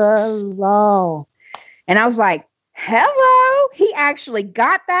of the law. And I was like, hello, he actually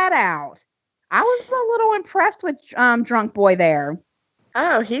got that out. I was a little impressed with Drunk Boy there.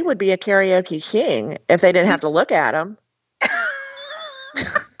 Oh, he would be a karaoke king if they didn't have to look at him.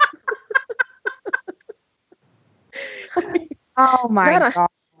 Oh my God.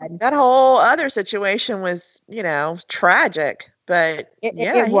 That whole other situation was, tragic, but it was.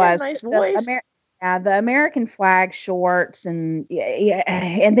 He had a nice voice. The American flag shorts and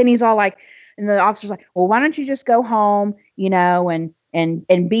then he's all like, and the officer's like, well, why don't you just go home,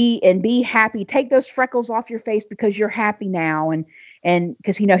 and be happy. Take those freckles off your face because you're happy now. And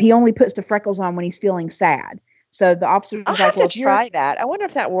because, he only puts the freckles on when he's feeling sad. So the officer was like, well, try that. I wonder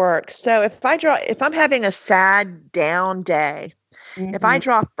if that works. So if I'm having a sad down day, if I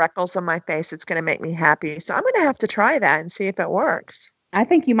draw freckles on my face, it's going to make me happy. So I'm going to have to try that and see if it works. I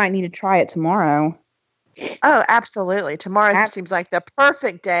think you might need to try it tomorrow. Oh, absolutely. Tomorrow seems like the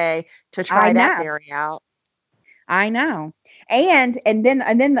perfect day to try that theory out. I know. And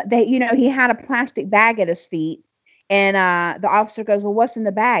then they, he had a plastic bag at his feet, and the officer goes, well, what's in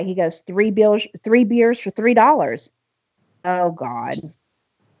the bag? He goes, 3 beers for $3. Oh God.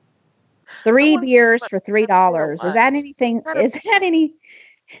 3 beers for $3. Is that anything? Is that any?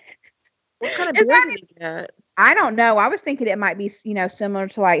 What kind of beer did you get? I don't know. I was thinking it might be, similar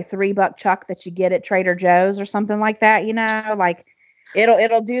to like $3 Chuck that you get at Trader Joe's or something like that. Like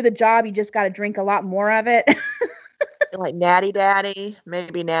it'll do the job. You just got to drink a lot more of it. Like Natty Daddy,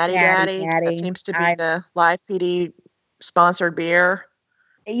 maybe Natty Daddy. That seems to be the Live PD sponsored beer.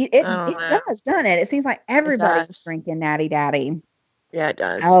 It does, doesn't it? It seems like everybody's drinking Natty Daddy. Yeah, it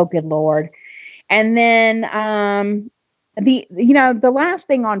does. Oh, good Lord. And then the last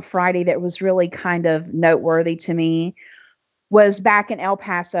thing on Friday that was really kind of noteworthy to me was back in El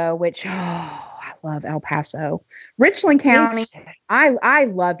Paso, which I love El Paso. Richland County, I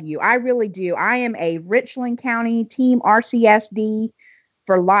love you. I really do. I am a Richland County team RCSD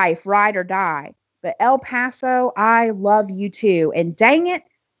for life, ride or die. But El Paso, I love you too. And dang it,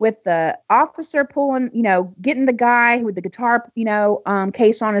 with the officer pulling, getting the guy with the guitar,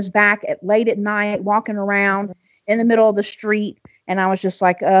 case on his back at late at night, walking around in the middle of the street. And I was just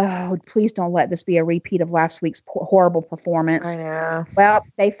like, oh, please don't let this be a repeat of last week's horrible performance. I know. Well,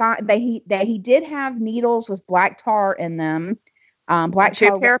 he did have needles with black tar in them. Black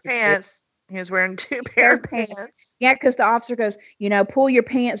tar. 2 pair of pants. He was wearing 2 pair of pants. Yeah, because the officer goes, pull your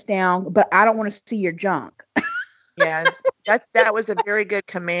pants down, but I don't want to see your junk. Yeah, that was a very good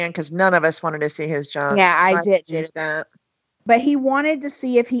command because none of us wanted to see his junk. Yeah, so I did that. But he wanted to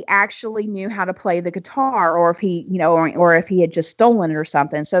see if he actually knew how to play the guitar, or if he, or if he had just stolen it or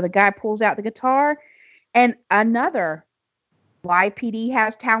something. So the guy pulls out the guitar, and another live PD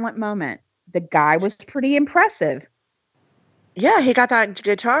has talent moment. The guy was pretty impressive. Yeah, he got that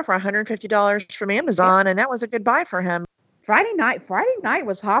guitar for $150 from Amazon, and that was a good buy for him. Friday night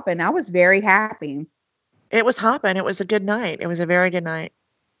was hopping. I was very happy. It was hopping. It was a good night. It was a very good night.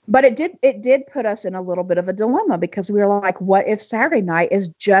 But it did put us in a little bit of a dilemma, because we were like, what if Saturday night is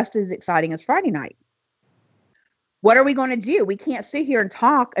just as exciting as Friday night? What are we going to do? We can't sit here and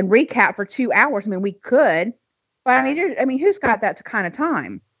talk and recap for 2 hours. I mean, we could, but I mean, who's got that kind of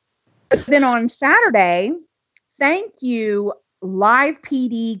time? But then on Saturday, thank you, live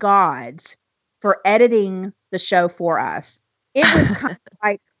PD gods, for editing the show for us. It was kind of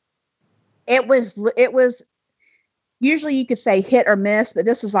like, it was usually you could say hit or miss, but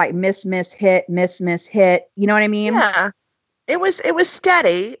this was like miss, hit, miss, hit. You know what I mean? Yeah. It was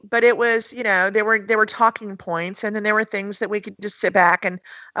steady, but it was, there were talking points, and then there were things that we could just sit back and,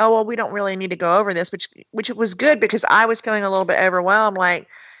 we don't really need to go over this, which was good, because I was feeling a little bit overwhelmed. Like,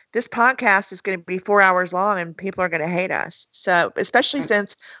 this podcast is going to be 4 hours long and people are going to hate us. So, especially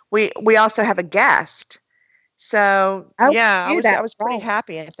since we also have a guest. So I was pretty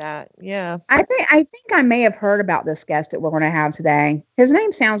happy at that. Yeah. I think I may have heard about this guest that we're going to have today. His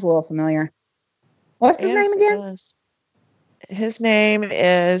name sounds a little familiar. What's his name again? His name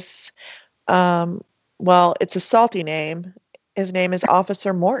is, it's a salty name. His name is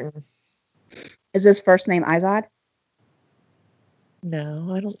Officer Morton. Is his first name Izod?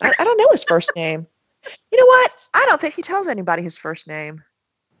 No, I don't know his first name. You know what? I don't think he tells anybody his first name.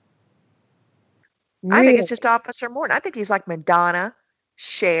 Really? I think it's just Officer Morton. I think he's like Madonna,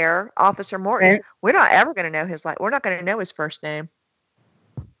 Cher, Officer Morton. Right. We're not ever going to know we're not going to know his first name.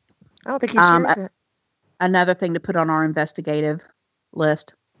 I don't think he shares it. Another thing to put on our investigative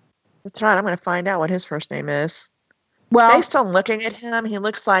list. That's right. I'm going to find out what his first name is. Well, based on looking at him, he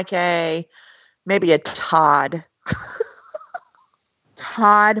looks like maybe a Todd.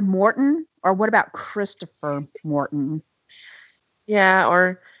 Todd Morton? Or what about Christopher Morton? Yeah,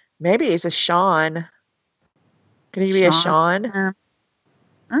 or maybe he's a Sean. Could he be a Sean? I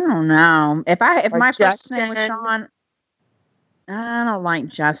don't know. If my first name was Sean, I don't like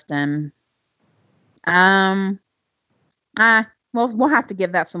Justin. We'll have to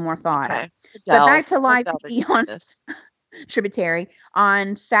give that some more thought. Okay. But back to live PD on Tributary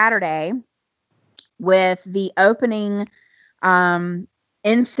on Saturday with the opening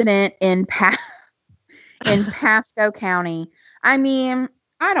incident in Pasco County. I mean,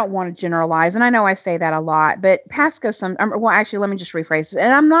 I don't want to generalize, and I know I say that a lot, but Pasco actually, let me just rephrase this.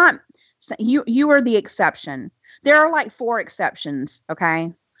 And I'm not you are the exception. There are like 4 exceptions,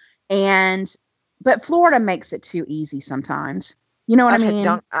 okay? But Florida makes it too easy sometimes. You know what I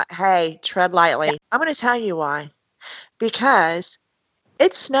mean? Hey, tread lightly. Yeah. I'm going to tell you why. Because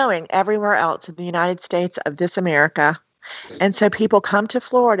it's snowing everywhere else in the United States of this America. And so people come to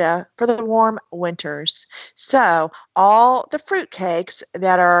Florida for the warm winters. So all the fruitcakes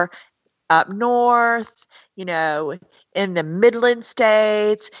that are up north, in the Midland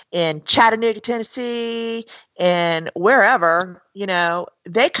states, in Chattanooga, Tennessee, and wherever,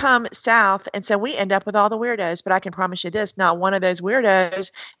 they come south. And so we end up with all the weirdos. But I can promise you this, not one of those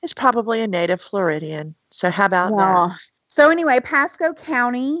weirdos is probably a native Floridian. So how about that? So anyway, Pasco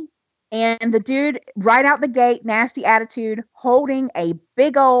County, and the dude right out the gate, nasty attitude, holding a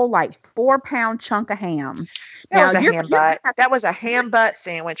big old 4-pound chunk of ham. That was a ham butt. That was a ham butt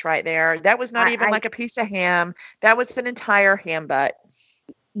sandwich right there. That was not even like a piece of ham. That was an entire ham butt.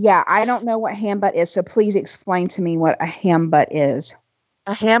 Yeah, I don't know what ham butt is, so please explain to me what a ham butt is.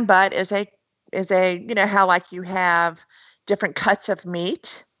 A ham butt is a how you have different cuts of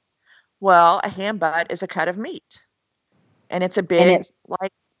meat. Well, a ham butt is a cut of meat. And it's a big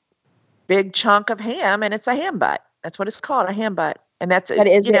chunk of ham, and it's a ham butt. That's what it's called, a ham butt. And that's But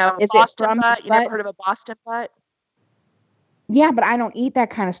is it Boston from his butt. You never butt? heard of a Boston butt? Yeah, but I don't eat that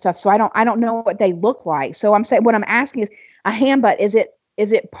kind of stuff, so I don't know what they look like. So I'm saying what I'm asking is a ham butt. Is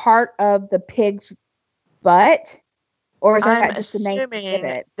it part of the pig's butt, or is I'm that just the name they give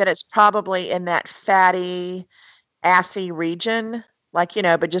assuming it? that it's probably in that fatty, assy region, like,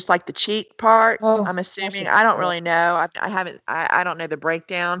 but just like the cheek part. Oh, I'm that's assuming. just I don't horrible. really know. I haven't, I don't know the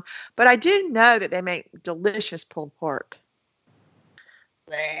breakdown, but I do know that they make delicious pulled pork.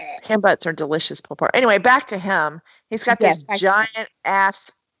 Blech. Ham butts are delicious pulled pork. Anyway, back to him. He's got this Yes, back to giant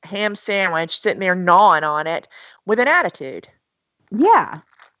ass ham sandwich sitting there gnawing on it with an attitude. yeah.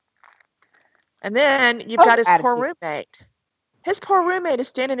 And then you've Oh, got his poor attitude. roommate. His poor roommate is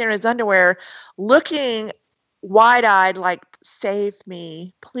standing there in his underwear, looking wide-eyed, like, "Save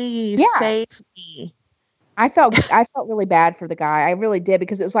me, please Yeah. save me." I felt really bad for the guy. I really did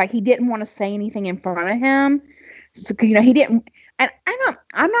because it was like he didn't want to say anything in front of him. So he didn't, and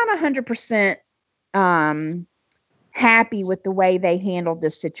I'm not 100% um happy with the way they handled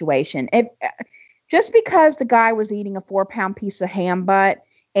this situation. If just because the guy was eating a 4-pound piece of ham butt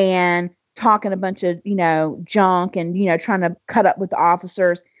and talking a bunch of junk and trying to cut up with the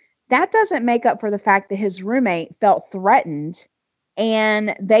officers, that doesn't make up for the fact that his roommate felt threatened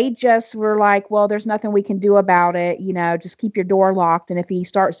and they just were like, well, there's nothing we can do about it, just keep your door locked, and if he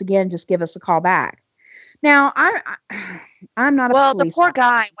starts again, just give us a call back. Now I'm not a Well, the police poor officer.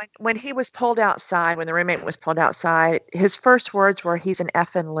 guy, when he was pulled outside, when the roommate was pulled outside, his first words were, "He's an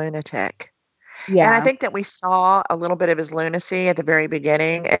effing lunatic." And I Yeah. think that we saw a little bit of his lunacy at the very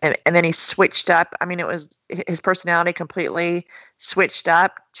beginning, and then he switched up. I mean, it was his personality completely switched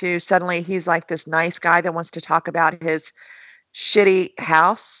up to suddenly he's like this nice guy that wants to talk about his shitty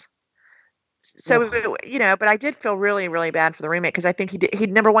house. So, Ugh. but I did feel really, really bad for the roommate because I think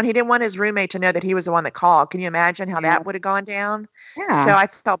number one, he didn't want his roommate to know that he was the one that called. Can you imagine how Yeah. that would have gone down? So Yeah. I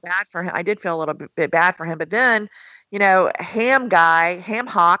felt bad for him. I did feel a little bit bad for him. But then, Ham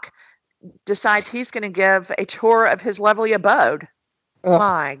Hock decides he's going to give a tour of his lovely abode. Ugh.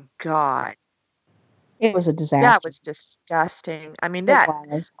 My God, It was a that disaster. was disgusting. I mean, It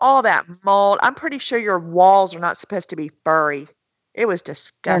was. all that mold. I'm pretty sure your walls are not supposed to be furry. It was They're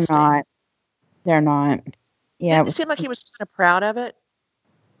disgusting. not. They're not. Yeah, it Didn't it was. seem like he was kind of proud of it?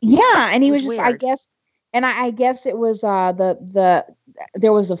 Yeah, and It he was was just, I weird. guess, and I guess it was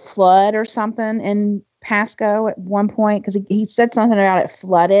there was a flood or something in Pasco at one point because he said something about it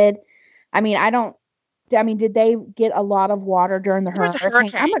flooded. I mean, did they get a lot of water during the There was a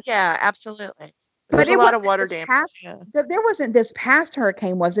hurricane? hurricane. Yeah, absolutely. There But was a it lot of wasn't water this damage. past. Yeah. There wasn't this past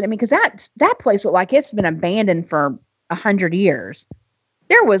hurricane, was it? I mean, because that place looked like it's been abandoned for 100 years.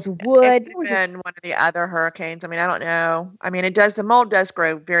 There was It wood. could There have was just been one of the other hurricanes. I mean, I don't know. I mean, the mold does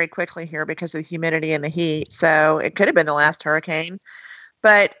grow very quickly here because of the humidity and the heat. So it could have been the last hurricane.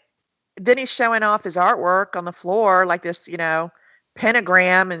 But then he's showing off his artwork on the floor, like this,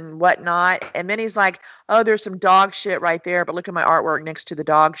 pentagram and whatnot. And then he's like, "Oh, there's some dog shit right there, but look at my artwork next to the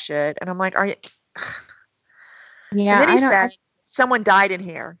dog shit." And I'm like, "Are you?" And yeah. then he I don't. said, "Someone died in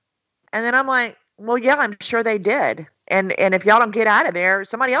here." And then I'm like, "Well, yeah, I'm sure they did. And if y'all don't get out of there,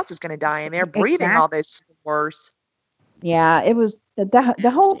 somebody else is going to die in there breathing all Exactly. those spores." Yeah, it was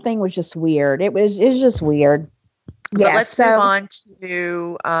the whole Nasty. thing was just weird. It's just weird. But Yes. let's move So on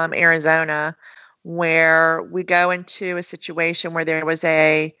to Arizona, where we go into a situation where there was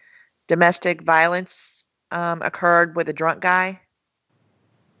a domestic violence occurred with a drunk guy.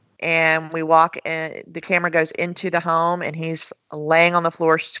 And we walk in, the camera goes into the home, and he's laying on the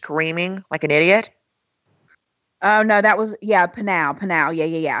floor screaming like an idiot. oh no, that was Pinal.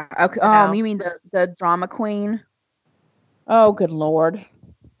 Yeah. Okay. You know, You mean the drama queen? Oh, good lord.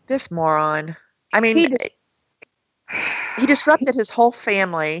 this moron. I mean, He just he disrupted his whole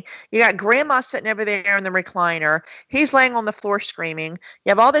family. You got grandma sitting over there in the recliner. He's laying on the floor screaming. You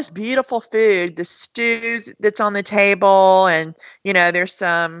have all this beautiful food, the stew that's on the table, and there's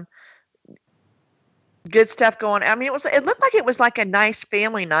some good stuff going. I mean, it looked like it was like a nice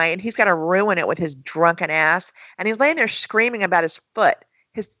family night, and he's got to ruin it with his drunken ass. And he's laying there screaming about his foot.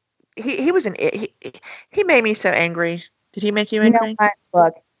 His he was he made me so angry. Did he make you you know angry? what?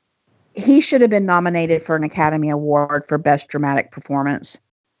 Look, he should have been nominated for an Academy Award for Best Dramatic Performance.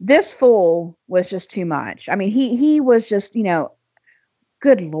 This fool was just too much. I mean, he was just,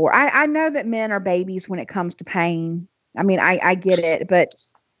 good lord. I know that men are babies when it comes to pain. I mean, I get it, but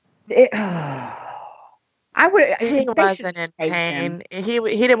it, I would. He They should wasn't in chase him. pain. He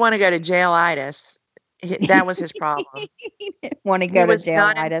didn't want to go to jailitis. That was his problem. He didn't want to He go to was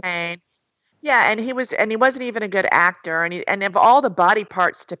not in jailitis. pain. Yeah, and he wasn't even a good actor. And of all the body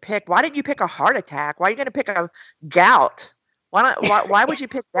parts to pick, why didn't you pick a heart attack? Why are you going to pick a gout? Why would you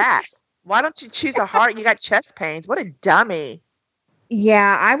pick that? Why don't you choose a heart? You got chest pains. What a dummy.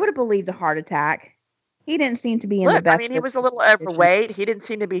 Yeah, I would have believed a heart attack. He didn't seem to be in the Look, I mean, best he of was a little condition. overweight. He didn't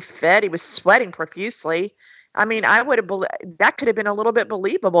seem to be fit. He was sweating profusely. I mean, I would have that could have been a little bit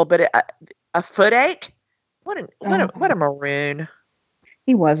believable, but a foot ache? What a maroon.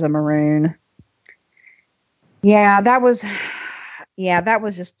 He was a maroon. Yeah, that was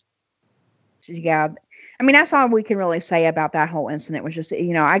just, yeah. I mean, that's all we can really say about that whole incident was just,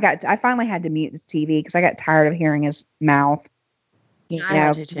 I finally had to mute the TV because I got tired of hearing his mouth. I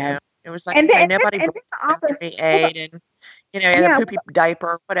had to too. It was like, And okay, then, nobody and broke then after he ate, and he had a poopy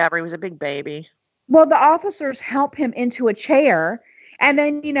diaper, whatever. He was a big baby. Well, the officers help him into a chair, and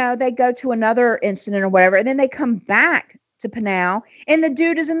then they go to another incident or whatever, and then they come back to Pinal, and the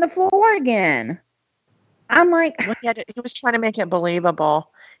dude is in the floor again. I'm like, well, he was trying to make it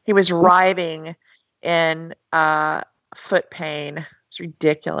believable. He was writhing in foot pain. It's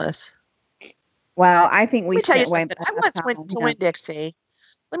ridiculous. Well, I think we spent way more. I once went to Winn-Dixie.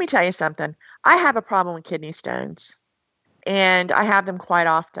 Let me tell you something. I have a problem with kidney stones, and I have them quite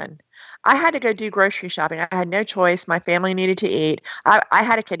often. I had to go do grocery shopping. I had no choice. My family needed to eat. I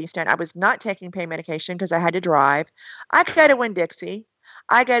had a kidney stone. I was not taking pain medication because I had to drive. I go to Winn-Dixie.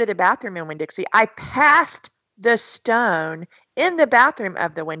 I go to the bathroom in Winn-Dixie. I passed the stone in the bathroom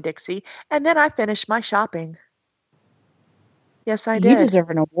of the Winn-Dixie, and then I finished my shopping. Yes, I did. You deserve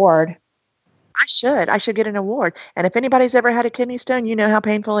an award. I should get an award. And if anybody's ever had a kidney stone, you know how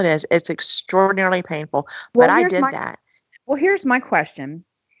painful it is. It's extraordinarily painful. But I did that. Well, here's my question.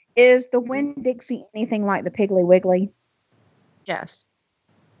 Is the Winn-Dixie anything like the Piggly Wiggly? Yes.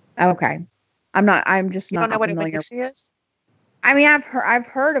 Okay. I'm just not familiar. You don't know what a Winn-Dixie is? I mean, I've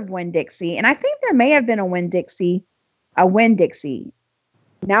heard of Winn-Dixie, and I think there may have been a Winn-Dixie.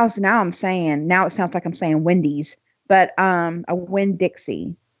 Now I'm saying, now it sounds like I'm saying Wendy's, but a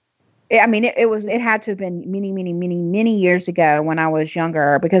Winn-Dixie. I mean, it had to have been many years ago when I was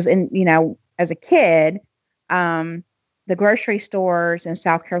younger, because as a kid, the grocery stores in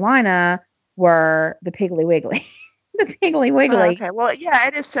South Carolina were the Piggly Wiggly. The Piggly Wiggly. Oh, okay. Well, yeah,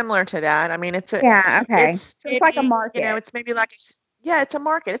 it is similar to that. I mean, it's okay. It's like a market. It's maybe like it's a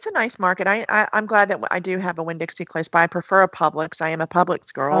market. It's a nice market. I'm glad that I do have a Winn-Dixie close by. I prefer a Publix. I am a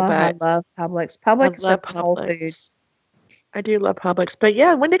Publix girl, but I love Publix. Publix love Whole Foods. I do love Publix, but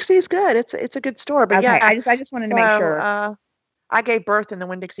yeah, Winn-Dixie is good. It's a good store. But okay, yeah, I just wanted to make sure. I gave birth in the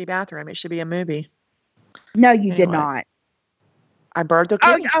Winn-Dixie bathroom. It should be a movie. No, you did not. I birthed the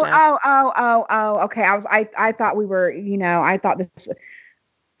kidney stone. Okay. I thought we were, I thought this.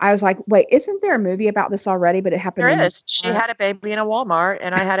 I was like, wait, isn't there a movie about this already? But it happened. There is. She had a baby in a Walmart,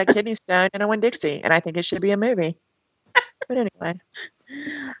 and I had a kidney stone in a Winn-Dixie, and I think it should be a movie. But anyway.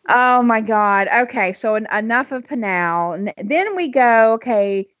 Oh my God. Okay. So enough of Pinal. Then we go,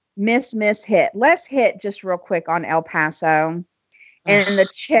 okay, miss hit. Let's hit just real quick on El Paso and the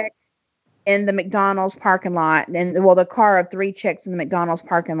chick in the McDonald's parking lot, and the car of 3 chicks in the McDonald's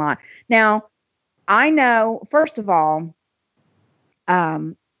parking lot. Now, I know, first of all,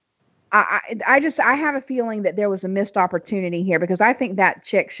 I have a feeling that there was a missed opportunity here, because I think that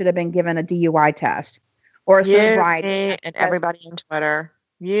chick should have been given a DUI test or a sobriety. And everybody on Twitter.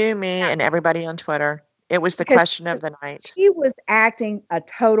 And everybody on Twitter. It was the question of the night. She was acting a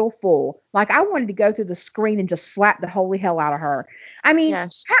total fool. Like, I wanted to go through the screen and just slap the holy hell out of her. I mean,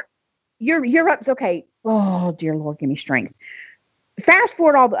 yes. You're up. Okay. Oh, dear Lord, give me strength. Fast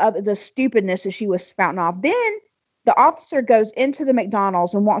forward all the stupidness that she was spouting off. Then the officer goes into the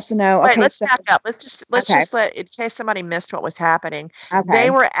McDonald's and wants to know. Wait, let's back up. Let's just let, in case somebody missed what was happening. Okay. They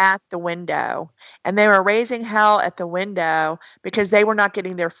were at the window, and they were raising hell at the window because they were not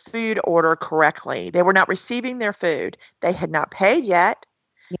getting their food order correctly. They were not receiving their food. They had not paid yet.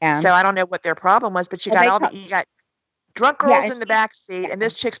 Yeah. So I don't know what their problem was, but you got drunk girls in the back seat, and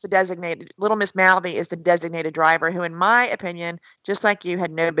this chick's the designated. Little Miss Malvey is the designated driver, who, in my opinion, just like you, had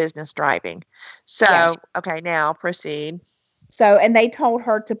no business driving. So, okay, now proceed. So, and they told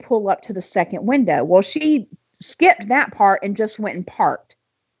her to pull up to the second window. Well, she skipped that part and just went and parked.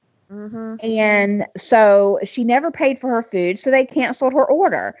 Mm-hmm. And so she never paid for her food, so they canceled her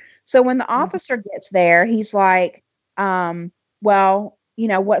order. So when the officer gets there, he's like, well,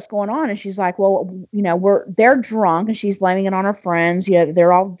 what's going on? And she's like, well, they're drunk, and she's blaming it on her friends.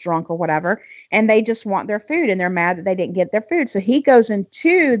 They're all drunk or whatever. And they just want their food, and they're mad that they didn't get their food. So he goes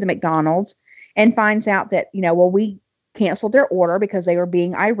into the McDonald's and finds out that, we canceled their order because they were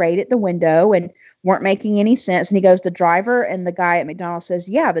being irate at the window and weren't making any sense. And he goes, the driver, and the guy at McDonald's says,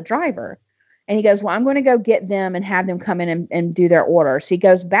 yeah, the driver. And he goes, well, I'm going to go get them and have them come in and do their order. So he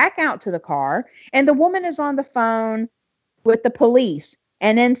goes back out to the car, and the woman is on the phone with the police,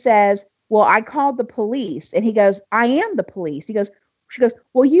 and then says, well, I called the police. And he goes, I am the police. She goes,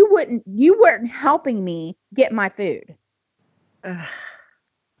 well, you weren't helping me get my food. Ugh.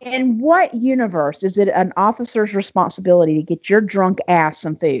 In what universe is it an officer's responsibility to get your drunk ass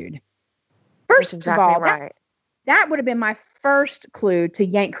some food? First That's exactly of all, right. that would have been my first clue to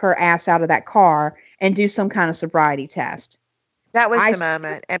yank her ass out of that car and do some kind of sobriety test. That was the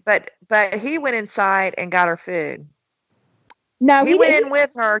moment. But he went inside and got her food. No, he went in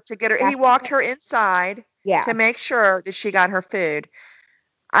with her to get her. He walked her inside yeah. to make sure that she got her food.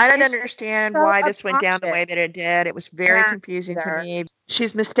 I don't understand why this went down the way that it did. It was very confusing to me.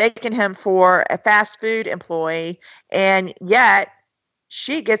 She's mistaken him for a fast food employee, and yet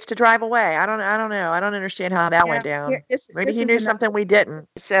she gets to drive away. I don't know. I don't understand how that went down. Maybe he knew something we didn't.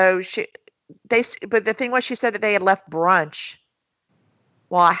 So but the thing was, she said that they had left brunch.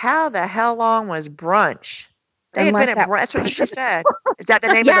 Well, how the hell long was brunch? They had been at brunch. That's what she said. Is that the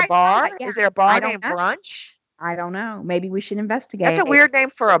name of the bar? Yeah. Is there a bar named Brunch? I don't know. Maybe we should investigate. That's a weird name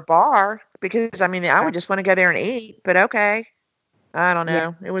for a bar, because I mean, I would just want to go there and eat, but okay. I don't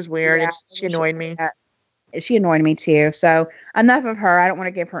know. It was weird. She annoyed me. She annoyed me too. So enough of her. I don't want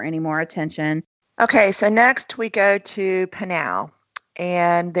to give her any more attention. Okay. So next we go to Pinal,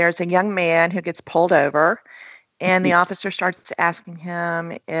 and there's a young man who gets pulled over, and the officer starts asking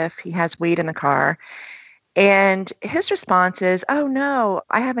him if he has weed in the car. And his response is, oh, no,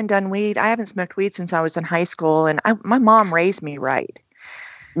 I haven't done weed. I haven't smoked weed since I was in high school, and my mom raised me right.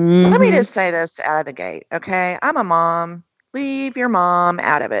 Mm-hmm. Let me just say this out of the gate, okay? I'm a mom. Leave your mom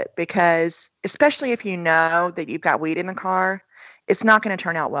out of it, because especially if you know that you've got weed in the car, it's not going to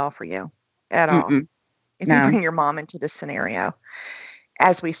turn out well for you at all if you bring your mom into this scenario,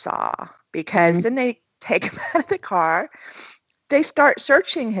 as we saw, because then they take him out of the car. They start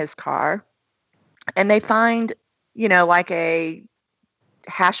searching his car. And they find, like a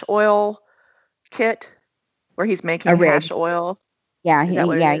hash oil kit where he's making hash oil. Yeah, he had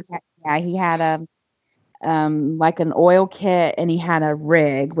a like an oil kit, and he had a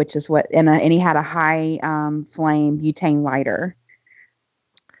rig, which is and he had a high flame butane lighter.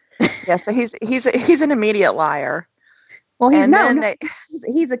 Yeah, so he's an immediate liar. Well,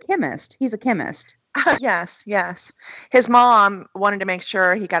 he's a chemist. He's a chemist. Yes. His mom wanted to make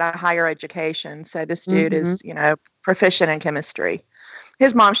sure he got a higher education. So this dude is, proficient in chemistry.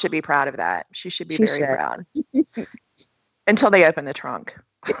 His mom should be proud of that. She should be very proud. Until they open the trunk.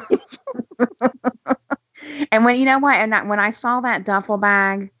 And when I saw that duffel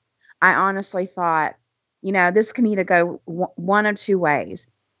bag, I honestly thought, this can either go one of two ways.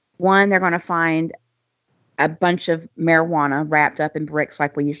 One, they're going to find a bunch of marijuana wrapped up in bricks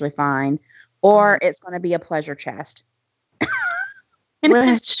like we usually find, or it's going to be a pleasure chest.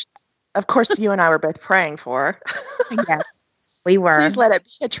 Which, of course, you and I were both praying for. Yes, we were. Please let it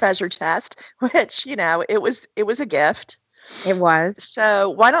be a treasure chest, which, it was a gift. It was.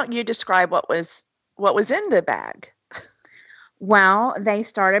 So why don't you describe what was in the bag? Well,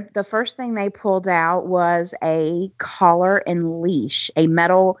 the first thing they pulled out was a collar and leash,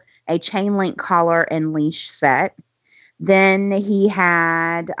 a chain link collar and leash set. Then he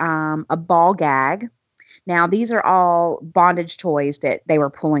had a ball gag. Now, these are all bondage toys that they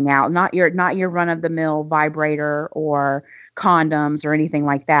were pulling out, not your run of the mill vibrator or condoms or anything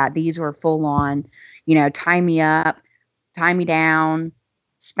like that. These were full on, tie me up, tie me down,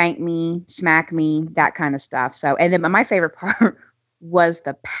 spank me, smack me, that kind of stuff. So, and then my favorite part was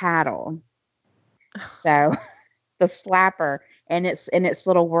the paddle. So the slapper and its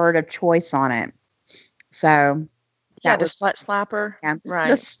little word of choice on it. So yeah, the slut slapper. Yeah, right.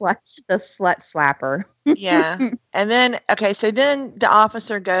 The slut slapper. Yeah. And then, okay, so then the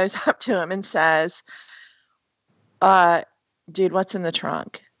officer goes up to him and says, dude, what's in the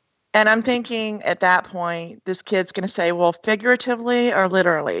trunk? And I'm thinking at that point, this kid's going to say, well, figuratively or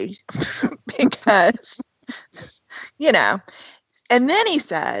literally, because, and then he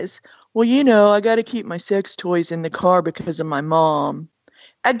says, well, I got to keep my sex toys in the car because of my mom.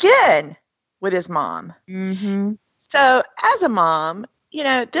 Again, with his mom. Mm-hmm. So as a mom,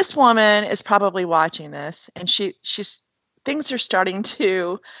 this woman is probably watching this, and she's things are starting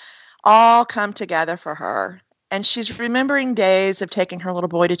to all come together for her. And she's remembering days of taking her little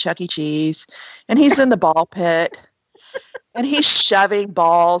boy to Chuck E. Cheese, and he's in the ball pit, and he's shoving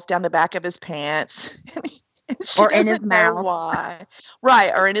balls down the back of his pants. Or in his mouth. Why.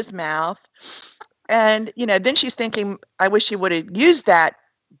 Right, or in his mouth. And, then she's thinking, I wish he would have used that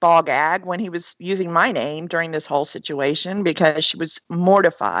ball gag when he was using my name during this whole situation, because she was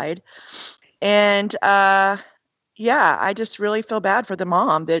mortified. And yeah, I just really feel bad for the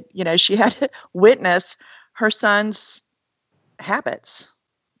mom that, she had to witness her son's habits.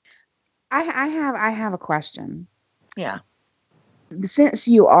 I have a question. Yeah. Since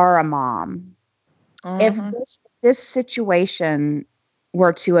you are a mom, if Mm-hmm. this situation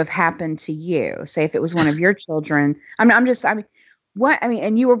were to have happened to you, say if it was one of your children,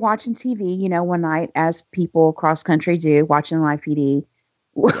 and you were watching TV, one night as people cross country do, watching live PD.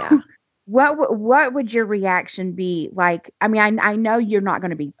 Yeah. What would your reaction be like? I mean, I know you're not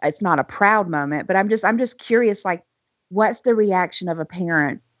going to be. It's not a proud moment, but I'm just curious. Like, what's the reaction of a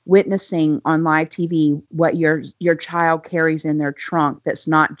parent witnessing on live TV what your child carries in their trunk? That's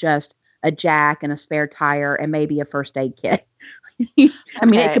not just a jack and a spare tire and maybe a first aid kit. I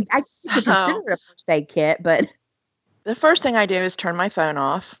mean, I could consider it a first aid kit, but the first thing I do is turn my phone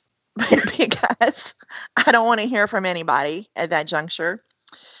off because I don't want to hear from anybody at that juncture.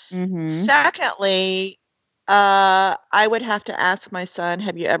 Mm-hmm. Secondly, I would have to ask my son,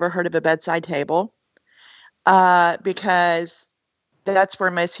 have you ever heard of a bedside table? Because that's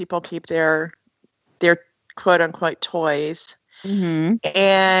where most people keep their quote unquote toys. Mm-hmm.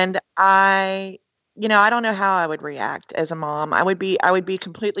 And I don't know how I would react as a mom. I would be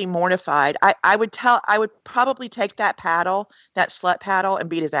completely mortified. I would probably take that slut paddle, and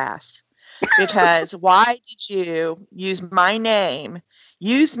beat his ass. Because why did you use my name,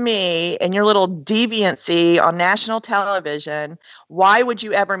 use me and your little deviancy on national television? Why would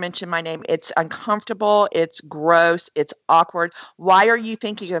you ever mention my name? It's uncomfortable. It's gross. It's awkward. Why are you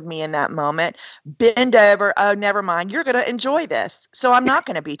thinking of me in that moment? Bend over. Oh, never mind. You're going to enjoy this. So I'm not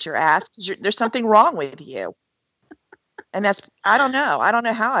going to beat your ass because there's something wrong with you. And I don't know. I don't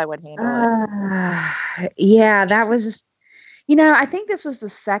know how I would handle it. Yeah, that was, I think this was the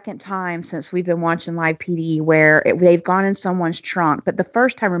second time since we've been watching live PD where they've gone in someone's trunk. But the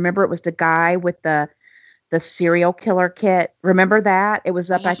first time, remember, it was the guy with the serial killer kit. Remember that? It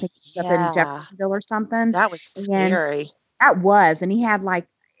was up, I think, it was up in Jeffersonville or something. That was scary. And he had like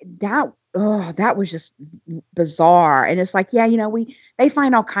that. Oh, that was just bizarre. And it's like, yeah, they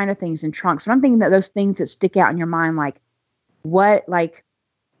find all kind of things in trunks. But I'm thinking that those things that stick out in your mind, like what, like,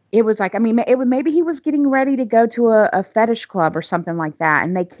 it was like, I mean, maybe he was getting ready to go to a fetish club or something like that,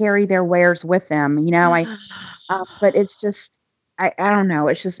 and they carry their wares with them, but it's just, I don't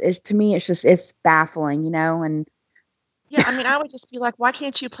know. To me, it's baffling, and yeah, I mean, I would just be like, why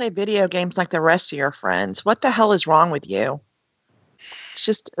can't you play video games like the rest of your friends? What the hell is wrong with you? It's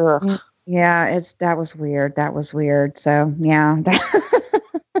just, ugh. Yeah, that was weird. That was weird. So yeah.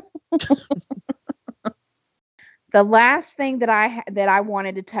 The last thing that I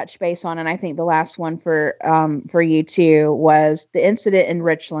wanted to touch base on, and I think the last one for you too, was the incident in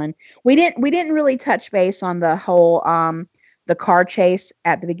Richland. We didn't really touch base on the whole the car chase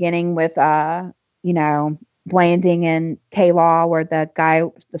at the beginning with Blanding and K-Law, where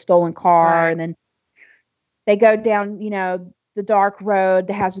the stolen car, right. And then they go down the dark road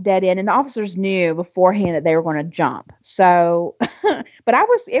that has a dead end, and the officers knew beforehand that they were going to jump. So, but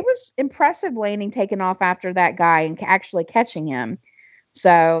it was impressive Blanding taking off after that guy and actually catching him.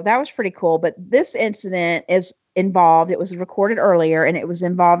 So that was pretty cool. But this incident it was recorded earlier, and it was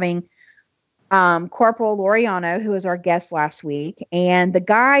involving Corporal Laureano, who was our guest last week, and the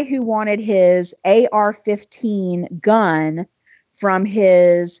guy who wanted his AR-15 gun from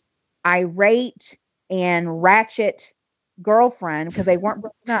his irate and ratchet girlfriend, because they weren't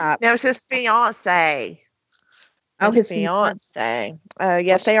broken up. No, it was his fiance. His fiance.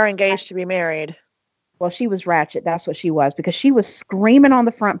 Yes, they are engaged to be married. Well, she was ratchet. That's what she was, because she was screaming on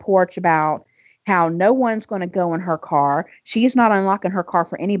the front porch about how no one's going to go in her car. She's not unlocking her car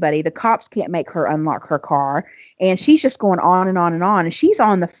for anybody. The cops can't make her unlock her car. And she's just going on and on and on. And she's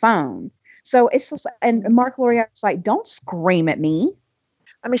on the phone. So it's just, and Mark Laureano's like, don't scream at me.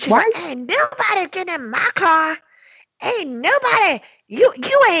 I mean, she's like, ain't nobody getting in my car. Ain't nobody, you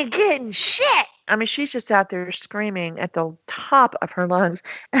ain't getting shit. I mean, she's just out there screaming at the top of her lungs.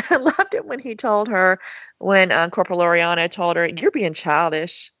 And I loved it when Corporal Laureano told her, you're being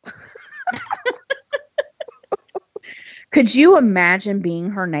childish. Could you imagine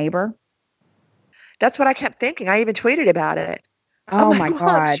being her neighbor? That's what I kept thinking. I even tweeted about it. Oh my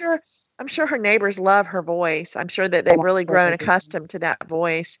God. I'm sure her neighbors love her voice. I'm sure that they've really grown accustomed to that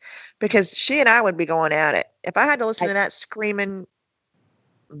voice, because she and I would be going at it. If I had to listen to that screaming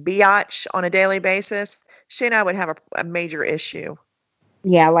biatch on a daily basis, she and I would have a major issue.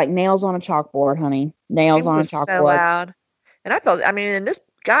 Yeah, like nails on a chalkboard, honey. Nails on a chalkboard. So loud. And and this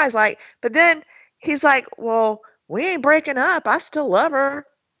guy's like, but then he's like, well, we ain't breaking up. I still love her.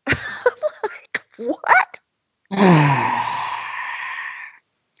 I'm like, what?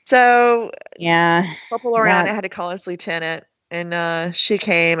 So Yeah. Corporal Oriana had to call his lieutenant, and she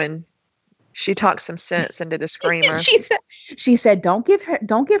came and she talked some sense into the screamer. she said, don't give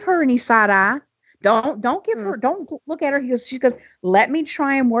her any side eye. Don't give her, don't look at her. She goes, let me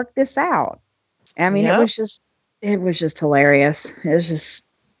try and work this out. I mean, it was just hilarious. It was just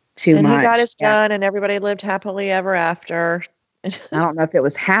too much. And he got his gun, and everybody lived happily ever after. I don't know if it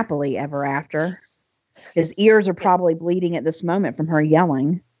was happily ever after. His ears are probably bleeding at this moment from her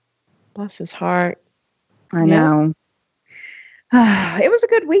yelling. Bless his heart. I know. It was a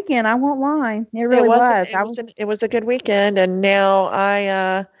good weekend. I won't lie. It really was. It was a good weekend, and now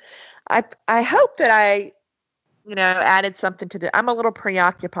I hope that I, added something to the. I'm a little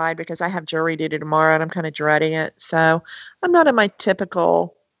preoccupied because I have jury duty tomorrow, and I'm kind of dreading it. So I'm not in my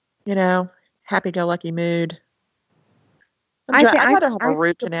typical, happy-go-lucky mood. I gotta have a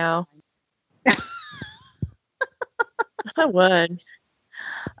root canal. I would.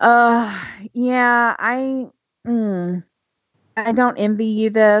 Yeah. I don't envy you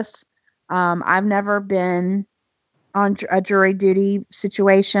this. I've never been on a jury duty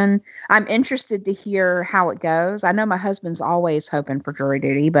situation. I'm interested to hear how it goes. I know my husband's always hoping for jury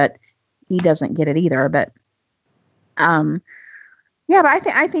duty, but he doesn't get it either. But, yeah, but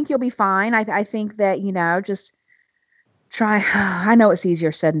I think you'll be fine. I think that, just try. I know it's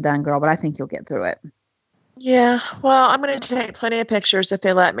easier said than done, girl, but I think you'll get through it. Yeah. Well, I'm going to take plenty of pictures if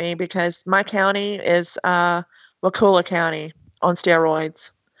they let me, because my county is Wakulla County on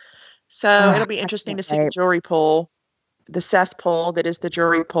steroids. So it'll be interesting to see the jury pool, the cesspool that is the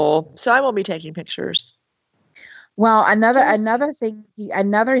jury pool. So I will be taking pictures. Well, another thing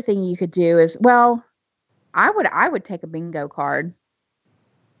you could do is, well, I would take a bingo card.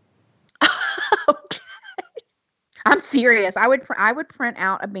 Okay. I'm serious. I would print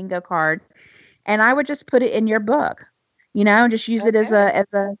out a bingo card, and I would just put it in your book. Just use it as a,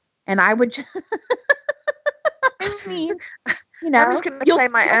 and I would. I mean, I'm just going to play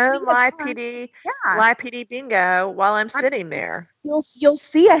my own live PD bingo while I'm sitting there. You'll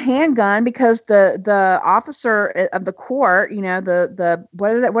see a handgun because the officer of the court, the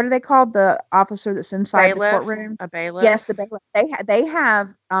what are they called? The officer that's inside bailiff, the courtroom. A bailiff. Yes, the bailiff. They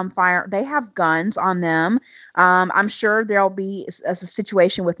have They have guns on them. I'm sure there'll be a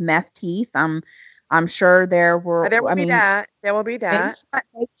situation with meth teeth. I'm sure there will be that. There will be that.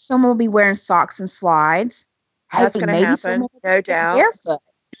 Maybe someone will be wearing socks and slides. That's going to happen, no doubt. Barefoot.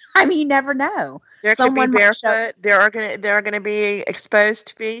 I mean, you never know. There could be barefoot. There are going to be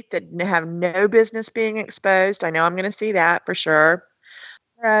exposed feet that have no business being exposed. I know I'm going to see that for sure.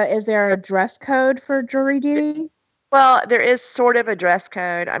 Is there a dress code for jury duty? Well, there is sort of a dress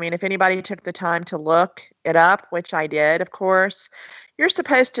code. I mean, if anybody took the time to look it up, which I did, of course, you're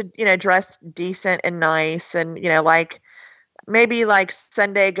supposed to, dress decent and nice, and maybe like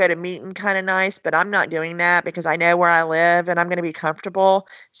Sunday go to meeting kind of nice, but I'm not doing that because I know where I live and I'm going to be comfortable.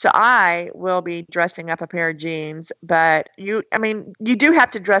 So I will be dressing up a pair of jeans, but you do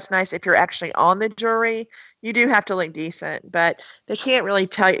have to dress nice if you're actually on the jury. You do have to look decent, but they can't really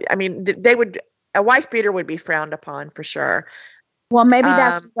tell you. I mean, a wife beater would be frowned upon for sure. Well, maybe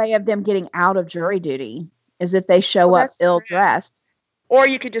that's the way of them getting out of jury duty, is if they show up ill-dressed. Or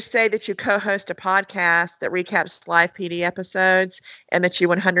you could just say that you co-host a podcast that recaps live PD episodes and that you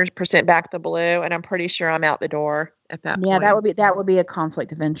 100% back the blue. And I'm pretty sure I'm out the door at that point. Yeah, that would be a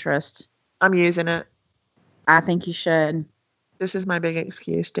conflict of interest. I'm using it. I think you should. This is my big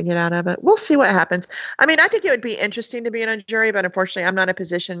excuse to get out of it. We'll see what happens. I mean, I think it would be interesting to be in a jury, but unfortunately I'm not in a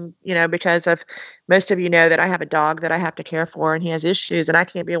position, because of most of you know that I have a dog that I have to care for and he has issues and I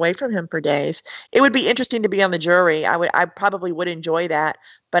can't be away from him for days. It would be interesting to be on the jury. I probably would enjoy that,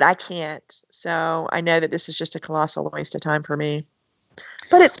 but I can't. So I know that this is just a colossal waste of time for me,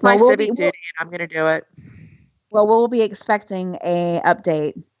 but it's my civic duty and I'm going to do it. Well, we'll be expecting a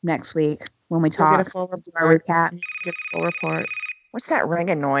update next week. When we talk, get a full report. Get a full report. What's that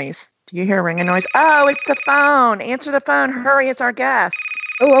ringing noise? Do you hear a ringing noise? Oh, it's the phone. Answer the phone. Hurry, it's our guest.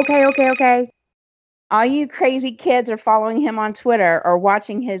 Oh, okay. All you crazy kids are following him on Twitter or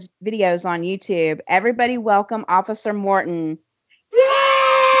watching his videos on YouTube. Everybody welcome Officer Morton. Yay!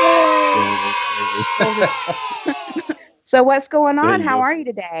 So what's going on? How are you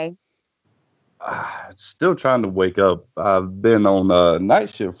today? Still trying to wake up. I've been on night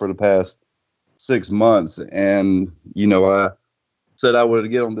shift for the past 6 months, and I said I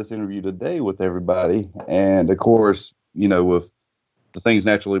would get on this interview today with everybody, and of course, with the things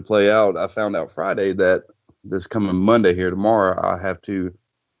naturally play out, I found out Friday that this coming Monday here tomorrow, I have to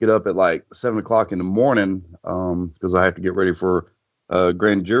get up at like 7:00 in the morning because I have to get ready for a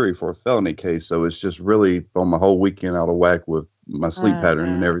grand jury for a felony case. So it's just really thrown my whole weekend out of whack with my sleep pattern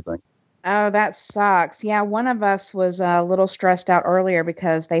and everything. Oh, that sucks. Yeah, one of us was a little stressed out earlier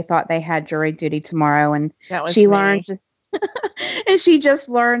because they thought they had jury duty tomorrow, and she learned, and she just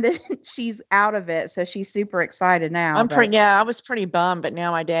learned that she's out of it, so she's super excited now. I was pretty bummed, but now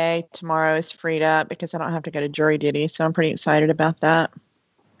my day tomorrow is freed up because I don't have to go to jury duty, so I'm pretty excited about that.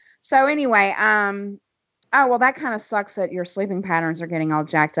 So anyway, oh well, that kind of sucks that your sleeping patterns are getting all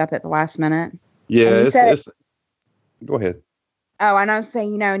jacked up at the last minute. Yeah, go ahead. Oh, and I was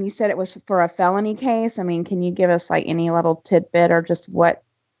saying, and you said it was for a felony case. I mean, can you give us like any little tidbit or just what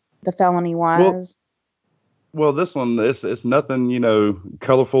the felony was? Well, this one, it's nothing,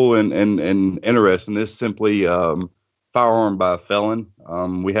 colorful and interesting. It's simply firearm by a felon.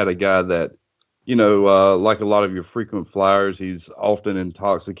 We had a guy that, like a lot of your frequent flyers, he's often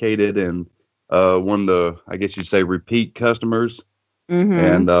intoxicated and one of the, I guess you'd say, repeat customers.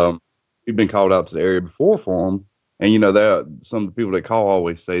 Mm-hmm. And we've been called out to the area before for him. And, some of the people that call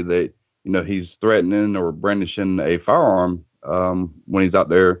always say that, he's threatening or brandishing a firearm when he's out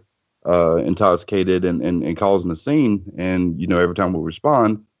there intoxicated and causing a scene. And, every time we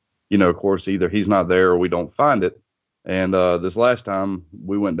respond, of course, either he's not there or we don't find it. And this last time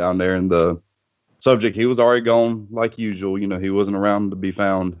we went down there and the subject, he was already gone like usual. He wasn't around to be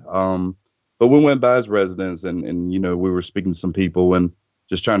found. But we went by his residence and we were speaking to some people and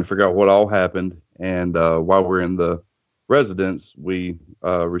just trying to figure out what all happened. And while we're in the residence, we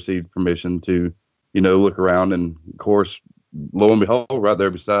received permission to, look around. And of course, lo and behold, right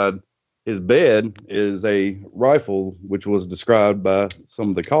there beside his bed is a rifle, which was described by some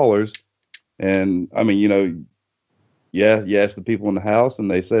of the callers. And I mean, you ask the people in the house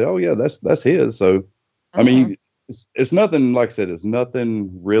and they say, oh yeah, that's his. So, I mean, it's nothing, like I said, it's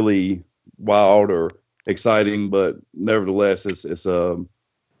nothing really wild or exciting, but nevertheless,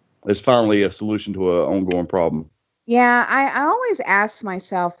 it's finally a solution to an ongoing problem. Yeah, I always ask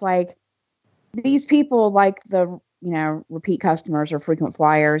myself, like, these people, like the repeat customers or frequent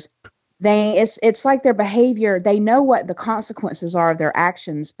flyers, it's like their behavior. They know what the consequences are of their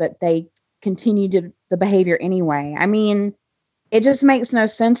actions, but they continue the behavior anyway. I mean, it just makes no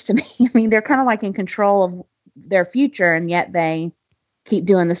sense to me. I mean, they're kind of like in control of their future, and yet they keep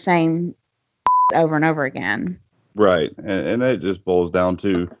doing the same over and over again. Right, and it just boils down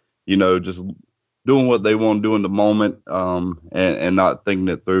to just doing what they want to do in the moment, and not thinking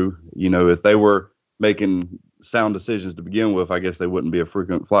it through. If they were making sound decisions to begin with, I guess they wouldn't be a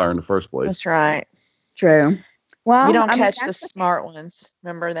frequent flyer in the first place. That's right. True. Well, you don't catch the smart ones.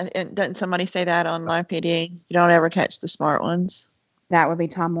 Remember that? Didn't somebody say that on Live PD? You don't ever catch the smart ones. That would be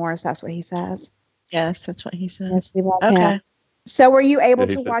Tom Morris. That's what he says. Yes, that's what he says. Yes, we love him. So, were you able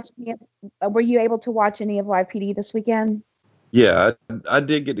to watch? Were you able to watch any of Live PD this weekend? Yeah, I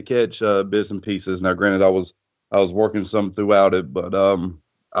did get to catch bits and pieces. Now, granted, I was working some throughout it, but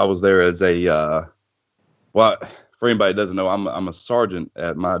I was there as a for anybody that doesn't know, I'm a sergeant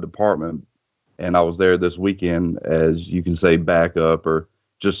at my department, and I was there this weekend as, you can say, backup or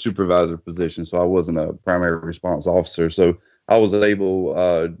just supervisor position. So I wasn't a primary response officer. So I was able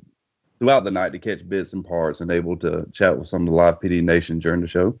throughout the night to catch bits and parts and able to chat with some of the Live PD Nation during the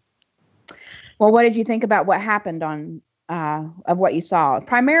show. Well, what did you think about what happened on of what you saw?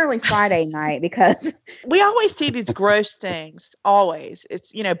 Primarily Friday night, because we always see these gross things. Always,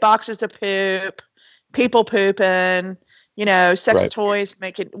 it's boxes of poop, people pooping, sex toys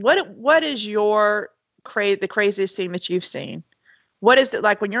making. What is the craziest thing that you've seen? What is it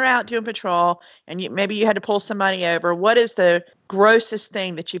like when you're out doing patrol and maybe you had to pull somebody over? What is the grossest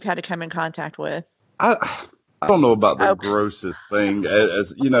thing that you've had to come in contact with? I don't know about the grossest thing.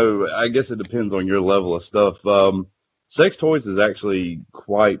 As I guess it depends on your level of stuff. Sex toys is actually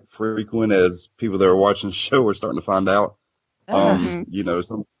quite frequent, as people that are watching the show are starting to find out.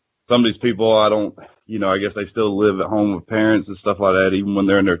 Some of these people, I guess they still live at home with parents and stuff like that, even when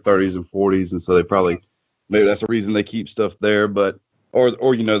they're in their 30s and 40s. And so maybe that's the reason they keep stuff there, but, or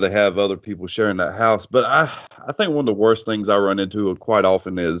they have other people sharing that house. But I think one of the worst things I run into quite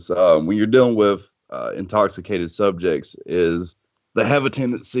often is when you're dealing with intoxicated subjects is they have a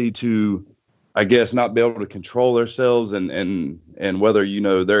tendency to, I guess, not be able to control themselves, and whether,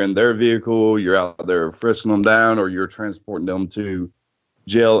 they're in their vehicle, you're out there frisking them down, or you're transporting them to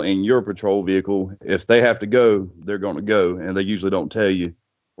jail in your patrol vehicle. If they have to go, they're going to go, and they usually don't tell you.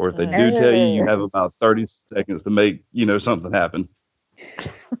 Or if they do tell you, you have about 30 seconds to make, something happen.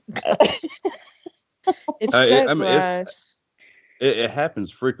 It's gross. It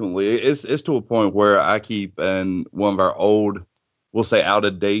happens frequently. It's to a point where I keep one of our old, we'll say out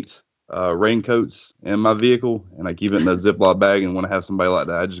of date raincoats in my vehicle, and I keep it in a Ziploc bag. And when I have somebody like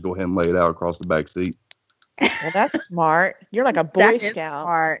that, I just go ahead and lay it out across the back seat. Well, that's smart. You're like a Boy That is Scout.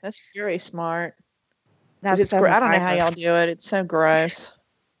 smart. That's very smart. 'Cause That's It's so I don't know how MacGyver. y'all do it. It's so gross.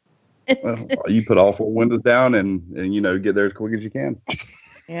 Well, you put all four windows down and get there as quick as you can.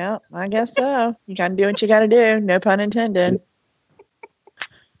 Yeah, I guess so. You got to do what you got to do. No pun intended.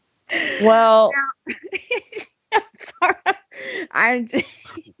 Well, Sorry.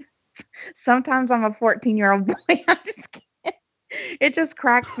 Sometimes I'm a 14-year-old boy. I just can't. It just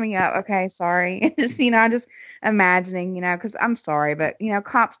cracks me up. Okay, sorry. It's just, just imagining, because I'm sorry, but,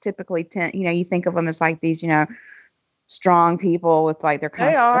 cops typically tend, you think of them as like these, strong people with like their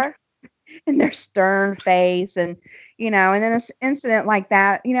kind they of are. and their stern face and and then this incident like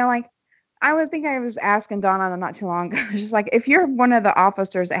that, like I was asking Donna not too long ago, just like, if you're one of the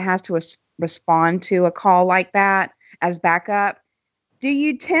officers that has to respond to a call like that as backup, do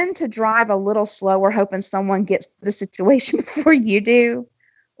you tend to drive a little slower hoping someone gets the situation before you do,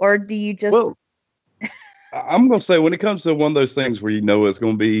 or do you just Well, I'm going to say, when it comes to one of those things where it's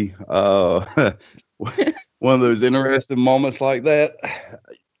going to be one of those interesting moments like that,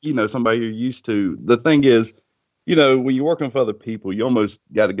 somebody you're used to. The thing is, when you're working with other people, you almost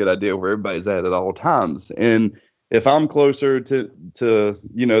got a good idea where everybody's at all times. And if I'm closer to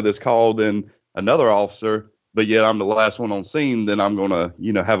this call than another officer, but yet I'm the last one on scene, then I'm going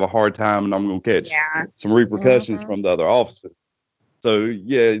to, have a hard time, and I'm going to catch some repercussions from the other officer. So,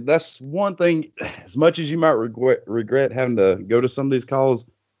 yeah, that's one thing. As much as you might regret having to go to some of these calls,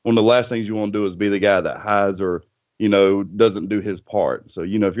 one of the last things you want to do is be the guy that hides or, doesn't do his part. So,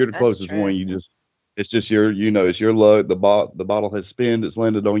 if you're the That's closest true. one, it's just your, it's your luck. The bottle has spinned, it's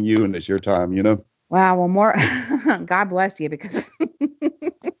landed on you, and it's your time, Wow, well, more God bless you, because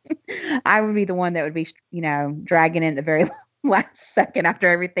I would be the one that would be, dragging in the very last second after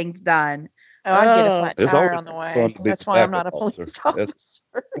everything's done. Oh, I'd get a flat It's tire always on the way. fun to be That's why I'm not backup a police officer. officer.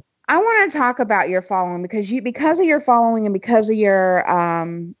 I want to talk about your following, because of your following and because of your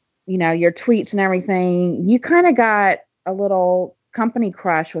your tweets and everything, you kind of got a little company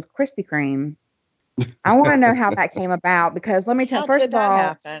crush with Krispy Kreme. I want to know how that came about, because let me tell you, How first did of that all,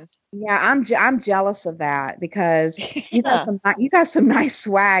 happen? yeah, I'm jealous of that, because you got some nice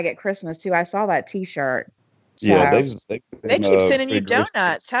swag at Christmas too. I saw that T-shirt. So Yeah, They keep sending you pretty gracious.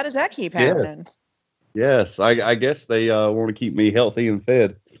 donuts. How does that keep Yeah. happening? Yes, I guess they want to keep me healthy and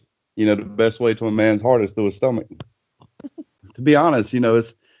fed. The best way to a man's heart is through his stomach. To be honest,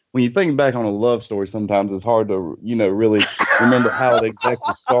 it's when you think back on a love story, sometimes it's hard to, really remember how it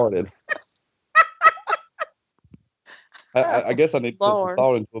exactly started. I guess I need to put some Lord.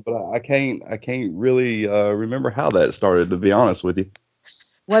 thought into it, but I can't really remember how that started, to be honest with you.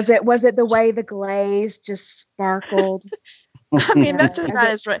 was it the way the glaze just sparkled? I mean, that's about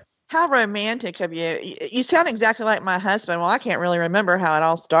as how romantic of you. You sound exactly like my husband. Well, I can't really remember how it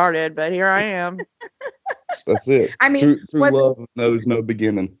all started, but here I am. That's it. I mean, true love knows no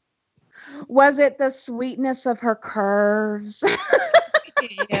beginning. Was it the sweetness of her curves?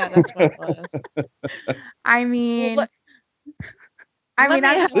 Yeah, that's what it was. I mean, Well, I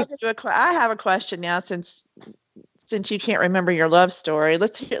I have a question now, since you can't remember your love story.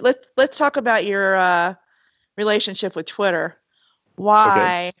 Let's talk about your relationship with Twitter.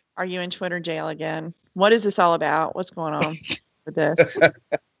 Why are you in Twitter jail again? What is this all about? What's going on with this?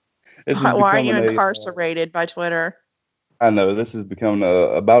 Why are you incarcerated by Twitter? I know this is becoming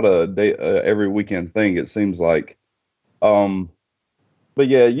about a day every weekend thing, it seems like. But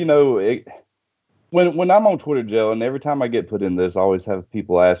yeah, when I'm on Twitter jail, and every time I get put in this, I always have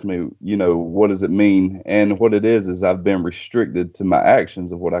people ask me, what does it mean? And what it is I've been restricted to my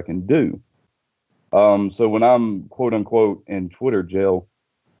actions of what I can do. So when I'm quote unquote in Twitter jail,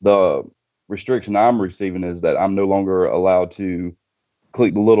 the restriction I'm receiving is that I'm no longer allowed to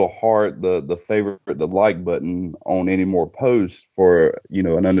click the little heart, the favorite, the like button on any more posts for,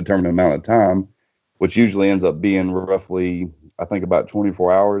 an undetermined amount of time, which usually ends up being roughly, I think, about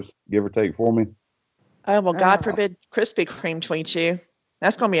 24 hours, give or take, for me. Oh, well, God forbid Krispy Kreme tweets you.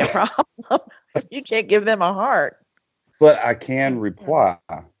 That's going to be a problem. You can't give them a heart. But I can reply.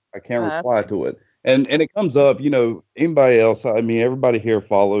 I can reply to it. And it comes up, anybody else, I mean, everybody here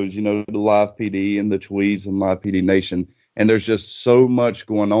follows, the Live PD and the tweets and Live PD Nation. And there's just so much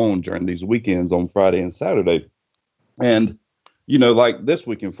going on during these weekends on Friday and Saturday. And, like this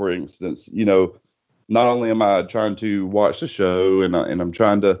weekend, for instance, not only am I trying to watch the show and I'm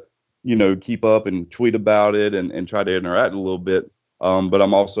trying to, keep up and tweet about it and try to interact a little bit, but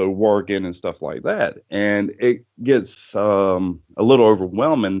I'm also working and stuff like that. And it gets a little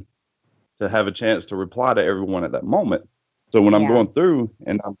overwhelming to have a chance to reply to everyone at that moment. So when I'm going through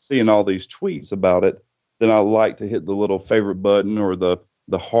and I'm seeing all these tweets about it, then I like to hit the little favorite button or the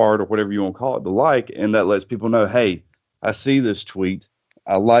the heart or whatever you want to call it, the like, and that lets people know, hey, I see this tweet,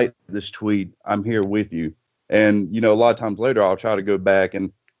 I like this tweet, I'm here with you. And a lot of times later, I'll try to go back,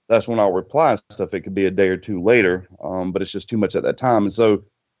 and that's when I'll reply and stuff. It could be a day or two later, but it's just too much at that time. And so,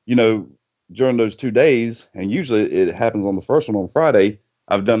 during those 2 days, and usually it happens on the first one on Friday,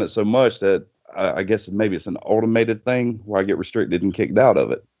 I've done it so much that I guess maybe it's an automated thing where I get restricted and kicked out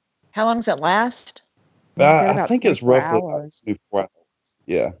of it. How long does it last? I think it's roughly about 24 hours.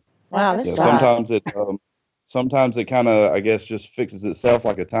 Yeah. Wow, this sucks. Sometimes it kind of, I guess, just fixes itself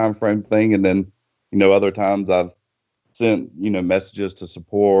like a time frame thing, and then other times I've sent messages to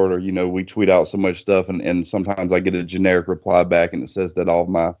support, or we tweet out so much stuff, and sometimes I get a generic reply back and it says that all of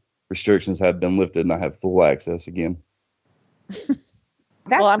my restrictions have been lifted and I have full access again.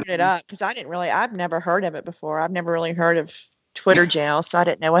 Well, I'm putting it up because I've never heard of it before. I've never really heard of Twitter jail, so I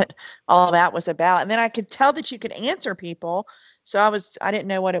didn't know what all that was about. And then I could tell that you could answer people, so I didn't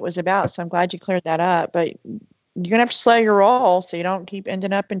know what it was about. So I'm glad you cleared that up. But you're gonna have to slow your roll so you don't keep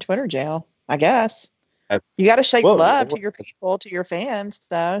ending up in Twitter jail, I guess. You got to show love to your people, to your fans,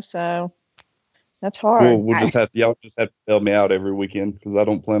 though. So that's hard. Y'all just have to bail me out every weekend because I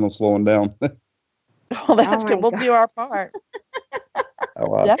don't plan on slowing down. Well, that's good. We'll do our part.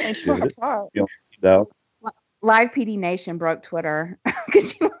 Definitely do our part. Live PD Nation broke Twitter.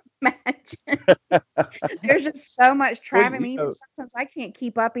 Could you imagine? There's just so much traffic. Sometimes I can't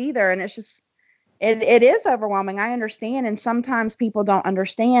keep up either, and it's just it is overwhelming. I understand, and sometimes people don't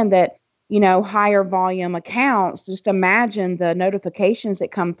understand that. Higher volume accounts. Just imagine the notifications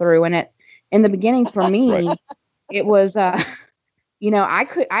that come through, and in the beginning for me, right. It was I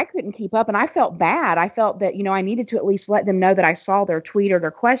couldn't keep up, and I felt bad. I felt that I needed to at least let them know that I saw their tweet or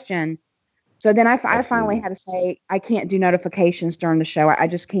their question. So then I finally had to say, I can't do notifications during the show. I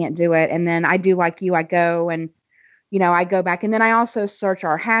just can't do it. And then I do like you. I go and, I go back. And then I also search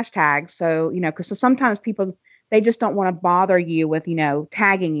our hashtags. So, because sometimes people, they just don't want to bother you with,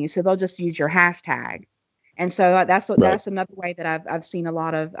 tagging you. So they'll just use your hashtag. And so that's another way that I've seen a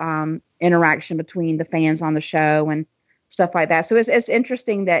lot of interaction between the fans on the show and stuff like that. So it's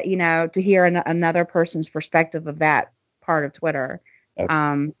interesting that, to hear another person's perspective of that part of Twitter.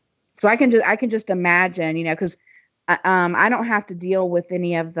 Okay. So I can just imagine, because I don't have to deal with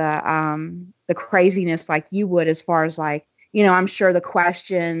any of the craziness like you would, as far as like, I'm sure the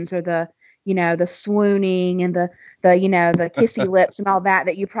questions or the swooning and the kissy lips and all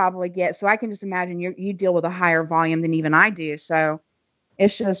that you probably get. So I can just imagine you deal with a higher volume than even I do. So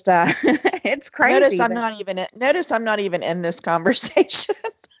it's just it's crazy. Notice I'm not even in this conversation.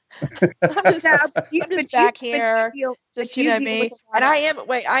 I'm just back here, just me. And I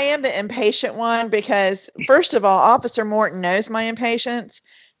am the impatient one because, first of all, Officer Morton knows my impatience,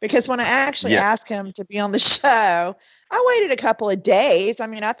 because when I actually asked him to be on the show, I waited a couple of days. I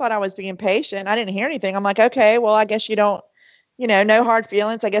mean, I thought I was being patient. I didn't hear anything. I'm like, okay, well, I guess you don't, no hard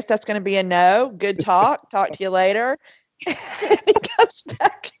feelings. I guess that's going to be a no. Good talk. Talk to you later. And he comes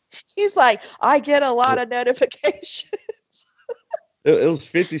back. He's like, I get a lot of notifications. It was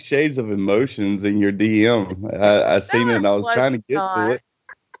 50 Shades of Emotions in your DM. I seen it and I was trying to get to it.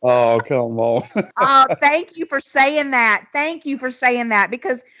 Oh, come on. Oh, thank you for saying that. Thank you for saying that,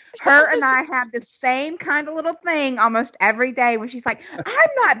 because her and I have the same kind of little thing almost every day when she's like, I'm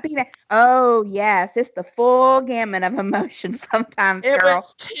not being oh, yes, it's the full gamut of emotions sometimes, girl. It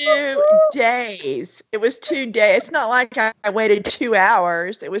was 2 days. It was 2 days. It's not like I waited 2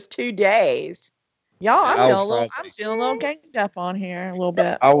 hours. It was 2 days. Y'all, I'm feeling a little ganged up on here a little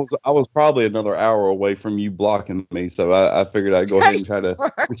bit. I was probably another hour away from you blocking me, so I figured I'd go ahead and try to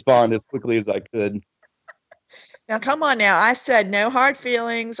respond as quickly as I could. Now, come on now. I said no hard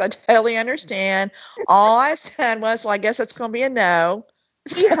feelings. I totally understand. All I said was, well, I guess it's going to be a no.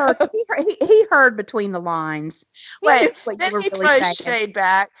 He heard between the lines. Wait, then he throws shade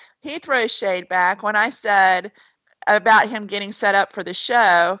back. He throws shade back when I said about him getting set up for the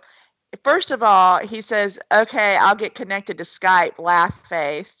show. First of all, he says, okay, I'll get connected to Skype, laugh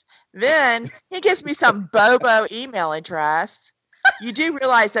face. Then he gives me some Bobo email address. You do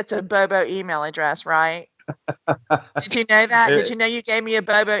realize that's a Bobo email address, right? Did you know that? Did you know you gave me a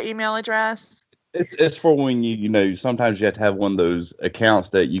Bobo email address? It's for when sometimes you have to have one of those accounts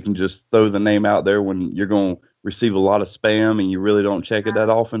that you can just throw the name out there when you're going to receive a lot of spam and you really don't check it that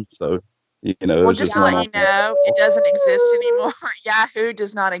often. So, well, just to let you know, it doesn't exist anymore. Yahoo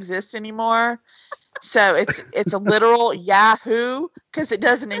does not exist anymore. So it's a literal Yahoo because it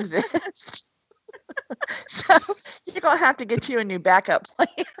doesn't exist. So you're going to have to get you a new backup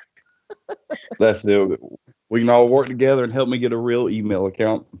plan. That's it. We can all work together and help me get a real email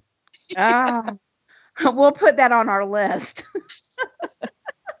account. We'll put that on our list.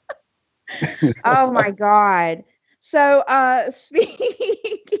 Oh my God. So,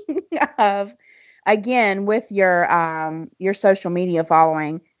 speaking of, again, with your social media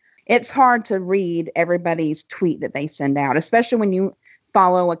following, it's hard to read everybody's tweet that they send out, especially when you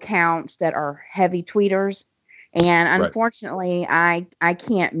follow accounts that are heavy tweeters. And Right. unfortunately, I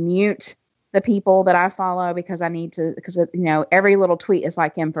can't mute the people that I follow because I need to, because every little tweet is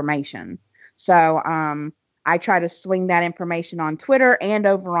like information. So, I try to swing that information on Twitter and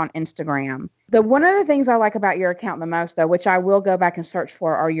over on Instagram. One of the things I like about your account the most, though, which I will go back and search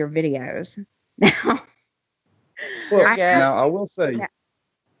for, are your videos. Now, They're Well, good. now Yeah.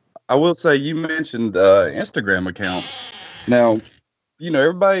 I will say you mentioned Instagram account. Now,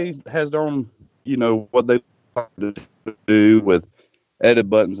 everybody has their own, what they like to do with edit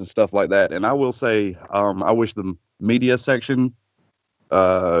buttons and stuff like that. And I will say, I wish the media section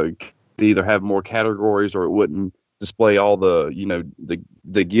could either have more categories or it wouldn't display all the,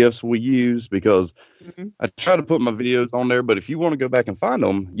 the GIFs we use, because Mhm. I try to put my videos on there, but if you want to go back and find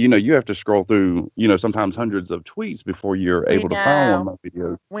them, you have to scroll through, sometimes hundreds of tweets before you're We able to find one know. of my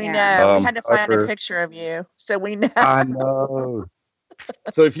videos. We Yeah. know. We had to find a However, picture of you, so we know. I know.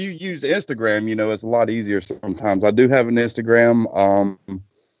 So if you use Instagram, it's a lot easier sometimes. I do have an Instagram.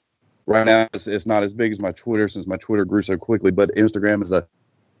 Right now it's not as big as my Twitter since my Twitter grew so quickly, but Instagram is a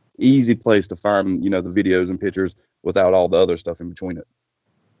easy place to find, the videos and pictures without all the other stuff in between it.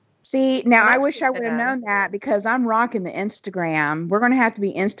 See, now Well, I that's wish good I to would have know. known that because I'm rocking the Instagram. We're going to have to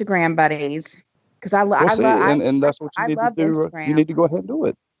be Instagram buddies because I, lo- Well, I, see, lo- I, and that's what you I need to love do. You Instagram. need to go ahead and do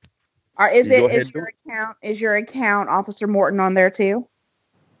it. Or is You go it ahead is and do your it. account Officer Morton on there too?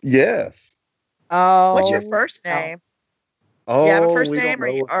 Yes. What's your Oh, first well, name? Do you have a Oh, first we don't name, or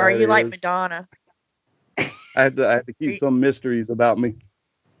know what are that you like is. Madonna? I had to keep some mysteries about me.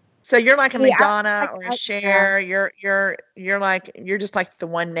 So you're like a see, Madonna or a yeah. Cher. You're just like the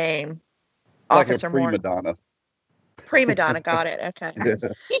one name, Like a Officer prima Morton. donna. Prima donna. Got it. Okay.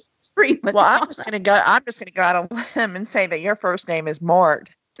 Prima Well, I'm donna. just gonna go. I'm just gonna go out on a limb and say that your first name is Mort.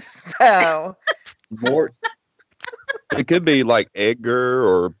 So Mort. It could be like Edgar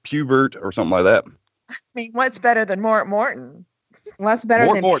or Pubert or something like that. I mean, what's better than Mort Morton? Well, that's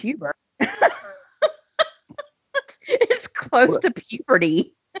better than Mort. puberty. It's close to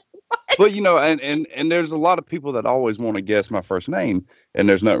puberty. But and there's a lot of people that always want to guess my first name, and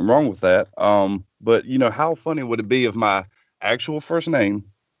there's nothing wrong with that. But how funny would it be if my actual first name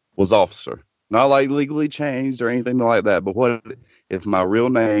was Officer? Not like legally changed or anything like that, but what if my real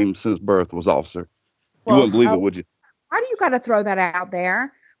name since birth was Officer? You Well, wouldn't believe it, would you? Why do you got to throw that out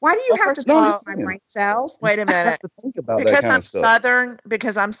there? Why do you Well, have to first of all- twist my brain cells? wait a I have minute. to think about that Because kind I'm of stuff. Southern.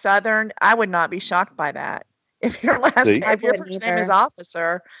 Because I'm Southern. I would not be shocked by that. If your See? if your I wouldn't first name is either.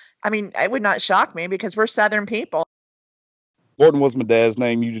 Officer, I mean, it would not shock me because we're Southern people. Morton was my dad's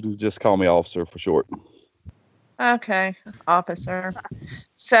name. You can just call me Officer for short. Okay, Officer.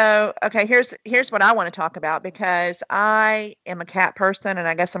 So, okay, here's what I want to talk about, because I am a cat person, and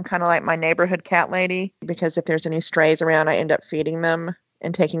I guess I'm kind of like my neighborhood cat lady, because if there's any strays around, I end up feeding them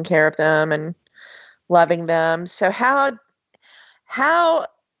and taking care of them and loving them. So how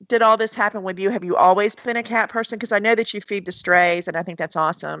did all this happen with you? Have you always been a cat person? Because I know that you feed the strays, and I think that's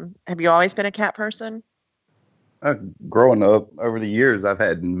awesome. Have you always been a cat person? Growing up over the years, I've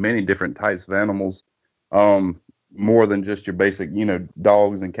had many different types of animals, more than just your basic,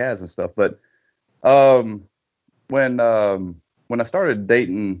 dogs and cats and stuff. But when I started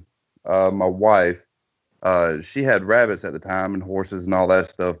dating my wife, she had rabbits at the time and horses and all that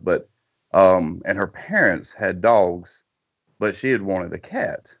stuff. But and her parents had dogs, but she had wanted a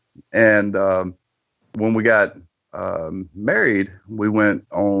cat. And when we got married, we went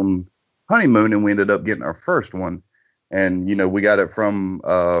on honeymoon and we ended up getting our first one. And we got it from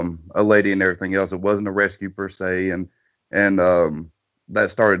a lady and everything else. It wasn't a rescue per se, and that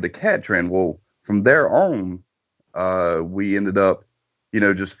started the cat trend. Well, from there on, we ended up,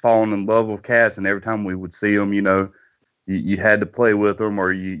 just falling in love with cats. And every time we would see them, you had to play with them,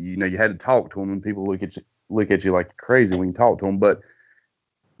 or you had to talk to them. And people look at you like crazy when you talk to them. But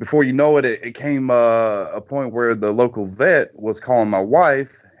before you know it, it came a point where the local vet was calling my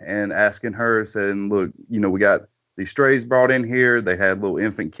wife and asking her, saying, "Look, we got these strays brought in here. They had little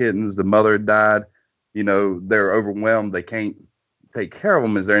infant kittens. The mother had died. They're overwhelmed. They can't take care of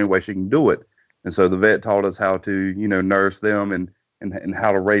them. Is there any way she can do it?" And so the vet taught us how to, nurse them and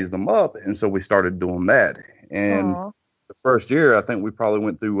how to raise them up. And so we started doing that. And Aw. the first year, I think we probably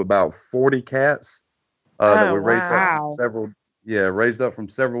went through about 40 cats that Oh, we raised up wow. from raised up from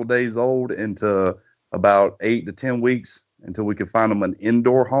several days old into about 8 to 10 weeks until we could find them an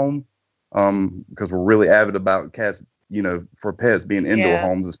indoor home. Because we're really avid about cats for pets being indoor Yeah.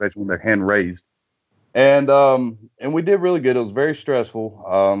 homes, especially when they're hand raised. And we did really good. It was very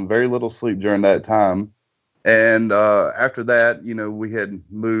stressful. Very little sleep during that time. And after that, we had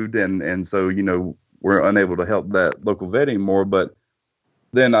moved, and so we're unable to help that local vet anymore. But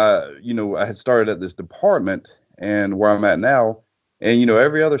then I had started at this department, and where I'm at now, and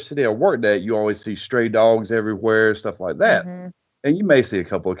every other city I worked at, you always see stray dogs everywhere, stuff like that. Mm-hmm. And you may see a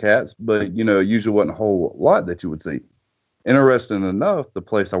couple of cats, but it usually wasn't a whole lot that you would see. Interesting enough, the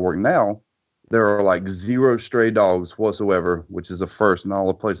place I work now, there are like 0 stray dogs whatsoever, which is a first in all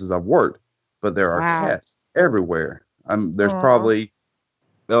the places I've worked. But there are Wow. cats everywhere. There's Aw. probably,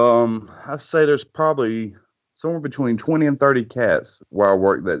 I say there's probably somewhere between 20 and 30 cats where I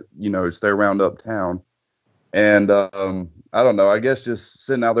work that stay around uptown. And I don't know. I guess just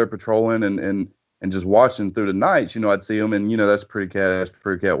sitting out there patrolling and just watching through the nights, I'd see them, and that's a pretty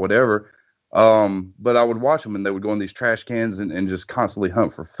cat, whatever. But I would watch them, and they would go in these trash cans and just constantly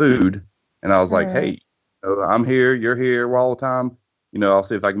hunt for food. And I was like, hey, I'm here, you're here all the time. I'll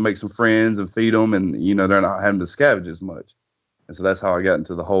see if I can make some friends and feed them, and they're not having to scavenge as much. And so that's how I got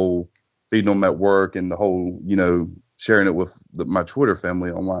into the whole feeding them at work and the whole sharing it with my Twitter family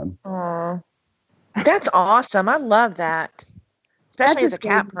online. Aw. That's awesome. I love that. Especially as a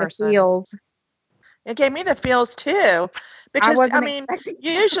cat person. It gave me the feels too. Because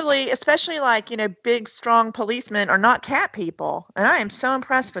usually, especially like, big, strong policemen are not cat people. And I am so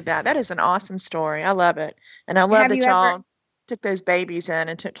impressed with that. That is an awesome story. I love it. And I love that y'all took those babies in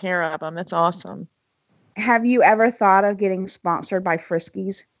and took care of them. That's awesome. Have you ever thought of getting sponsored by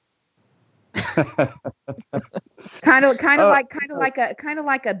Friskies? kind of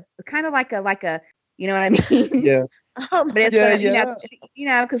like a you know what I mean? Yeah. But it's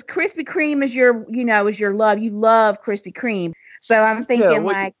because Krispy Kreme is your love. You love Krispy Kreme. So I'm thinking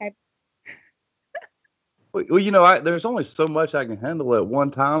there's only so much I can handle at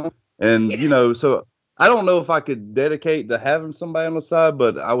one time. And, so I don't know if I could dedicate to having somebody on the side,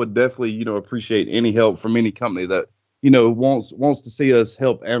 but I would definitely, appreciate any help from any company that, wants to see us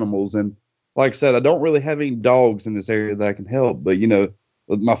help animals. And like I said, I don't really have any dogs in this area that I can help, but,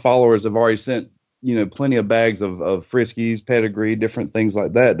 my followers have already sent, plenty of bags of Friskies, pedigree, different things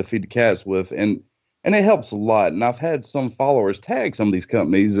like that to feed the cats with. And it helps a lot. And I've had some followers tag some of these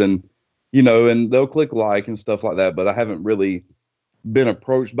companies and they'll click like and stuff like that, but I haven't really been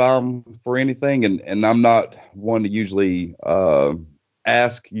approached by them for anything. And I'm not one to usually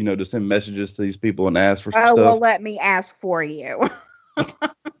ask, to send messages to these people and ask for stuff. Well, let me ask for you.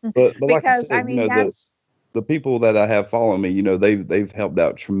 but because like I said, that's the people that I have following me, they've helped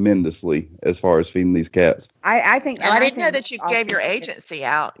out tremendously as far as feeding these cats. I didn't know that you gave your agency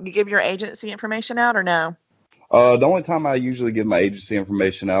out. You give your agency information out or no? The only time I usually give my agency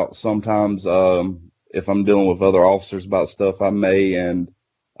information out, sometimes if I'm dealing with other officers about stuff, I may, and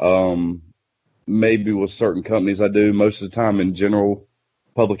maybe with certain companies I do. Most of the time in general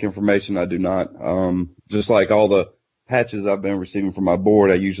public information, I do not. Just like all the patches I've been receiving from my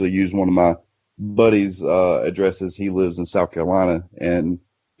board, I usually use one of my buddy's addresses. He lives in South Carolina, and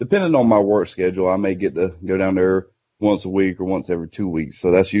depending on my work schedule, I may get to go down there once a week or once every 2 weeks.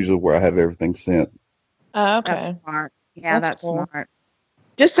 So that's usually where I have everything sent. Oh, okay. That's smart. Yeah, that's cool. Smart.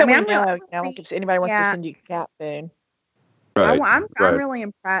 Just so we know, like if anybody wants to send you cat food. Right. I'm really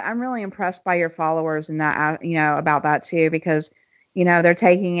impressed. I'm really impressed by your followers and that, about that too, because, they're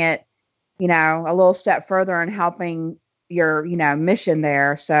taking it, a little step further and helping your, mission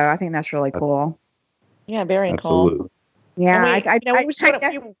there. So I think that's really cool. Yeah, very Absolutely. cool. Yeah,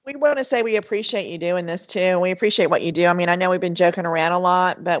 we want to say we appreciate you doing this too. And we appreciate what you do. I mean, I know we've been joking around a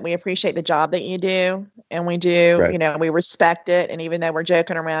lot, but we appreciate the job that you do. And we do, we respect it. And even though we're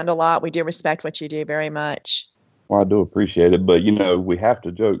joking around a lot, we do respect what you do very much. Well, I do appreciate it, but we have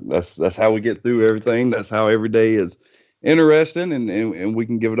to joke. That's how we get through everything. That's how every day is interesting, and we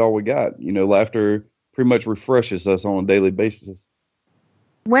can give it all we got. Laughter pretty much refreshes us on a daily basis.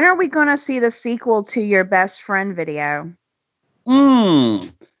 When are we going to see the sequel to your best friend video?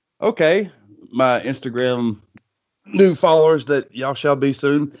 Okay. My Instagram new followers that y'all shall be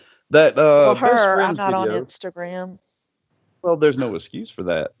soon. That I'm best not video, on Instagram. Well, there's no excuse for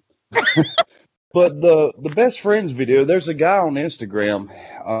that. But the best friends video, there's a guy on Instagram,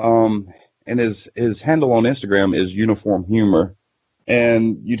 and his handle on Instagram is Uniform Humor,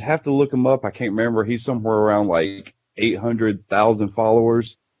 and you'd have to look him up. I can't remember. He's somewhere around like 800,000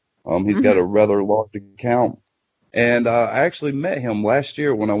 followers. He's got a rather large account, and I actually met him last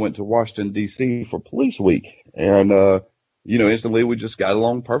year when I went to Washington D.C. for Police Week, and instantly we just got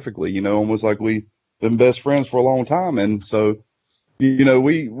along perfectly. Almost like we've been best friends for a long time, and so.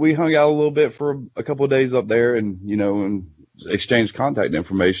 we hung out a little bit for a couple of days up there, and and exchanged contact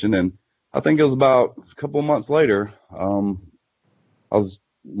information. And I think it was about a couple of months later. I was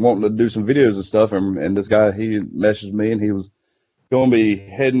wanting to do some videos and stuff, and this guy, he messaged me, and he was going to be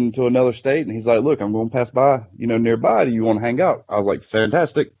heading to another state, and he's like, "Look, I'm going to pass by, nearby. Do you want to hang out?" I was like,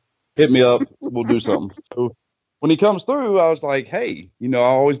 "Fantastic, hit me up, we'll do something." So when he comes through, I was like, "Hey, I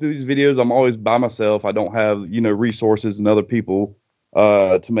always do these videos. I'm always by myself. I don't have resources and other people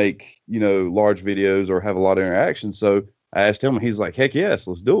to make large videos or have a lot of interaction." So I asked him, and he's like, "Heck yes,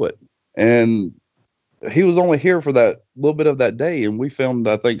 let's do it." And he was only here for that little bit of that day, and we filmed,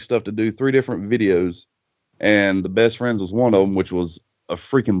 I think, stuff to do 3 different videos, and the best friends was one of them, which was a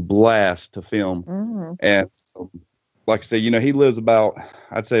freaking blast to film. Mm-hmm. And like I said, he lives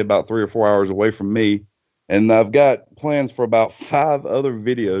I'd say about 3 or 4 hours away from me, and I've got plans for about 5 other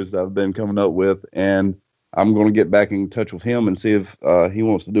videos that I've been coming up with, and I'm going to get back in touch with him and see if he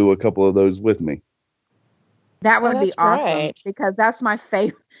wants to do a couple of those with me. That would be awesome, great. because that's my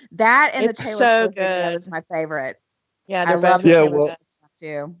favorite. That and It's the Taylor so Swift video good. is my favorite. Yeah, I they're love both the Yeah, Taylor well- Swift stuff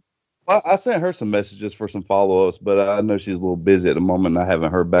too. I sent her some messages for some follow-ups, but I know she's a little busy at the moment, and I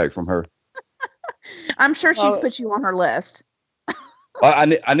haven't heard back from her. I'm sure she's Well- put you on her list.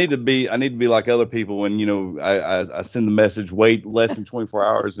 I need to be like other people when I send the message, wait less than 24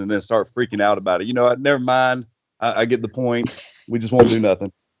 hours, and then start freaking out about it. Never mind. I get the point. We just won't do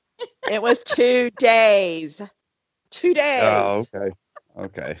nothing. It was 2 days. 2 days. Oh,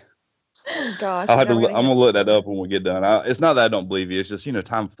 okay. Oh, gosh. I'm never gonna get- look that up when we get done. It's not that I don't believe you. It's just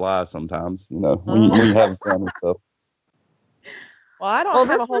time flies sometimes. When you have fun and stuff. Well, I don't Well,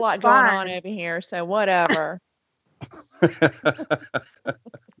 have a this whole was lot going fun. on over here, so whatever.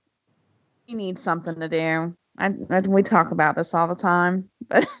 You need something to do. We talk about this all the time,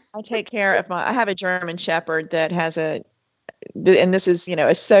 but I take care of I have a German Shepherd that has and this is,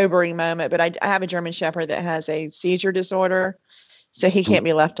 a sobering moment, but I have a German Shepherd that has a seizure disorder, so he can't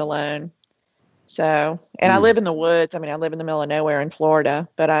be left alone. So, and I live in the woods. I mean, I live in the middle of nowhere in Florida,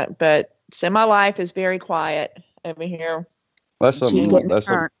 so my life is very quiet over here. That's something. she's getting That's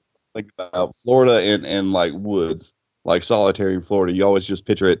something turned. to think about. Florida and like woods, like solitary in Florida. You always just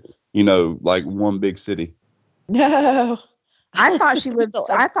picture it, like one big city. No. I thought she lived. Middle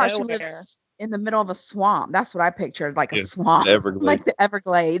of I thought she nowhere. lived in the middle of a swamp. That's what I pictured, like a Yeah, swamp, the Everglades. like the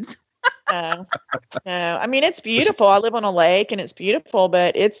Everglades. No. I mean, it's beautiful. I live on a lake and it's beautiful,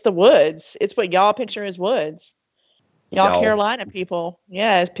 but it's the woods. It's what y'all picture as woods. Y'all Y'all. Carolina people.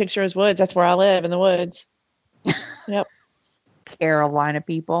 Yeah, it's picture as woods. That's where I live, in the woods. Yep. Carolina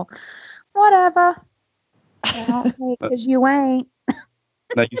people, whatever. Because you ain't.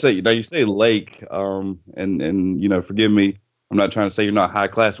 Now you say lake, and forgive me, I'm not trying to say you're not high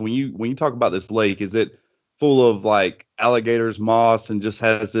class. When you talk about this lake, is it full of like alligators, moss, and just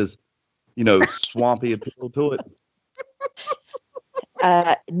has this, swampy appeal to it?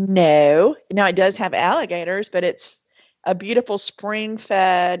 No. Now it does have alligators, but it's a beautiful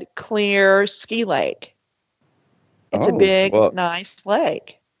spring-fed, clear ski lake. It's a Oh, big, well- nice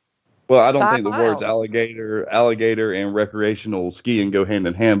lake. Well, I don't 5 think the words miles. alligator, and recreational skiing go hand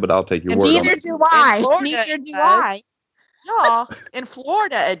in hand, but I'll take your word on Neither it. do I. Florida, Neither it do does. I. Y'all, in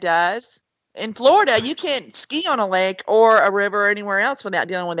Florida, it does. In Florida, you can't ski on a lake or a river or anywhere else without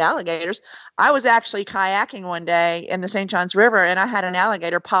dealing with alligators. I was actually kayaking one day in the St. Johns River, and I had an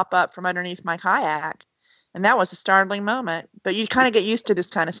alligator pop up from underneath my kayak. And that was a startling moment. But you kind of get used to this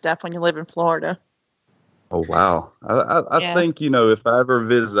kind of stuff when you live in Florida. Oh wow! I Yeah. think if I ever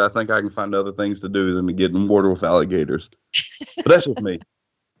visit, I think I can find other things to do than to get in water with alligators. But that's just me.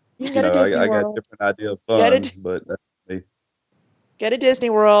 You can go to I Disney got a World. different idea of Go fun, to- but that's me. Go to Disney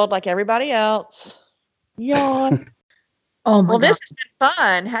World like everybody else. Yawn. Oh my Well, god. this has been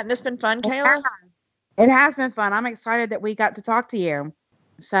fun. Hadn't this been fun, Kayla? It has been fun. I'm excited that we got to talk to you.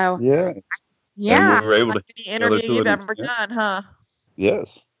 So Yeah. yeah, And we were able to. Like any interview to you've an ever extent. done, huh?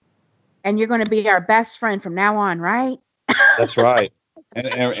 Yes, and you're going to be our best friend from now on, right? that's right.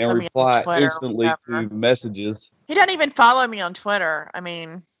 And Follow me on reply Twitter, instantly whatever. to messages. He doesn't even follow me on Twitter. I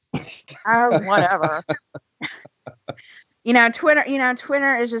mean, Oh, whatever.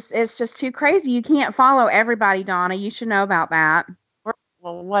 Twitter is just too crazy. You can't follow everybody, Donna. You should know about that.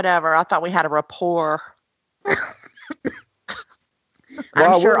 Well, whatever. I thought we had a rapport. Well, I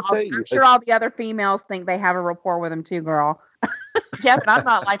I'm sure will say, all the other females think they have a rapport with him too, girl. Yeah, but I'm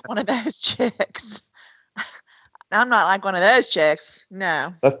not like one of those chicks. I'm not like one of those chicks.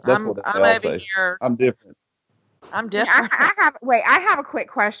 No. That's I'm what I'm I'll over say. here. I'm different. I'm different. I have a quick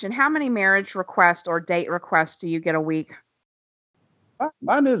question. How many marriage requests or date requests do you get a week?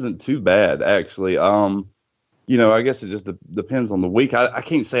 Mine isn't too bad, actually. I guess it just depends on the week. I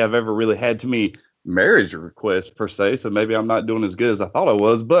can't say I've ever really had too many marriage requests per se, so maybe I'm not doing as good as I thought I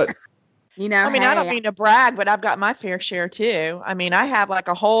was, but I don't mean to brag, but I've got my fair share too. I mean, I have like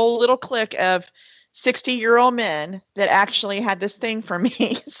a whole little clique of 60-year-old men that actually had this thing for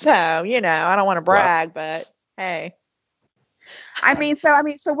me. So, I don't want to brag, but hey.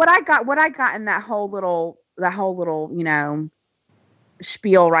 So what I got in that whole little,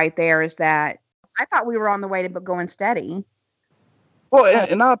 spiel right there is that I thought we were on the way to going steady. Well,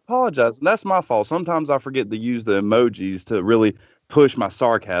 and I apologize. And that's my fault. Sometimes I forget to use the emojis to really push my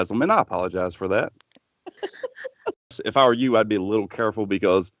sarcasm, and I apologize for that. If I were you, I'd be a little careful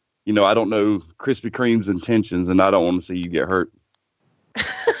because, I don't know Krispy Kreme's intentions, and I don't want to see you get hurt.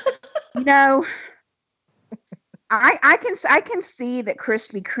 I can see that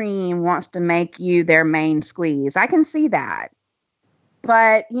Krispy Kreme wants to make you their main squeeze. I can see that.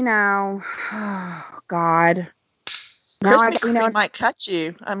 But, oh God. Krispy Kreme might cut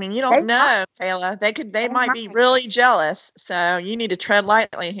you. I mean, you don't know, Kayla. They might be really jealous. So you need to tread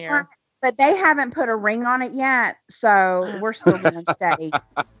lightly here. But they haven't put a ring on it yet, so we're still going steady.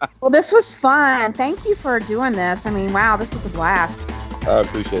 Well, this was fun. Thank you for doing this. I mean, wow, this is a blast. I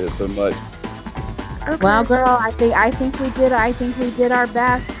appreciate it so much. Okay. Well, girl, I think we did our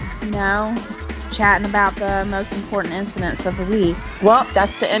best, chatting about the most important incidents of the week. Well,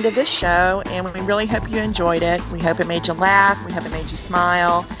 that's the end of this show, and we really hope you enjoyed it. We hope it made you laugh. We hope it made you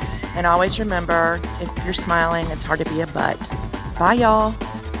smile. And always remember, if you're smiling, it's hard to be a butt. Bye, y'all.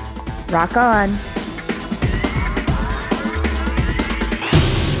 Rock on.